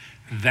way.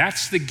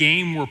 That's the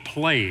game we're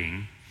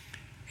playing,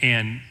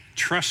 and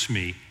trust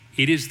me,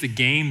 it is the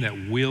game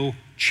that will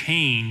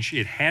change.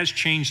 It has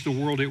changed the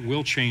world, it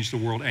will change the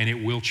world, and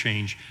it will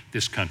change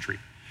this country.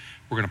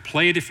 We're going to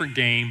play a different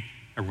game,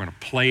 and we're going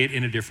to play it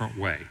in a different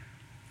way.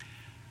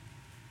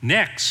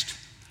 Next,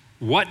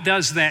 what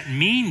does that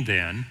mean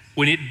then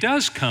when it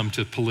does come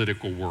to the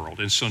political world?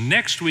 And so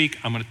next week,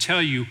 I'm going to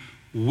tell you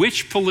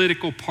which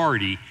political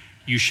party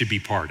you should be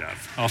part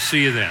of. I'll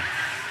see you then.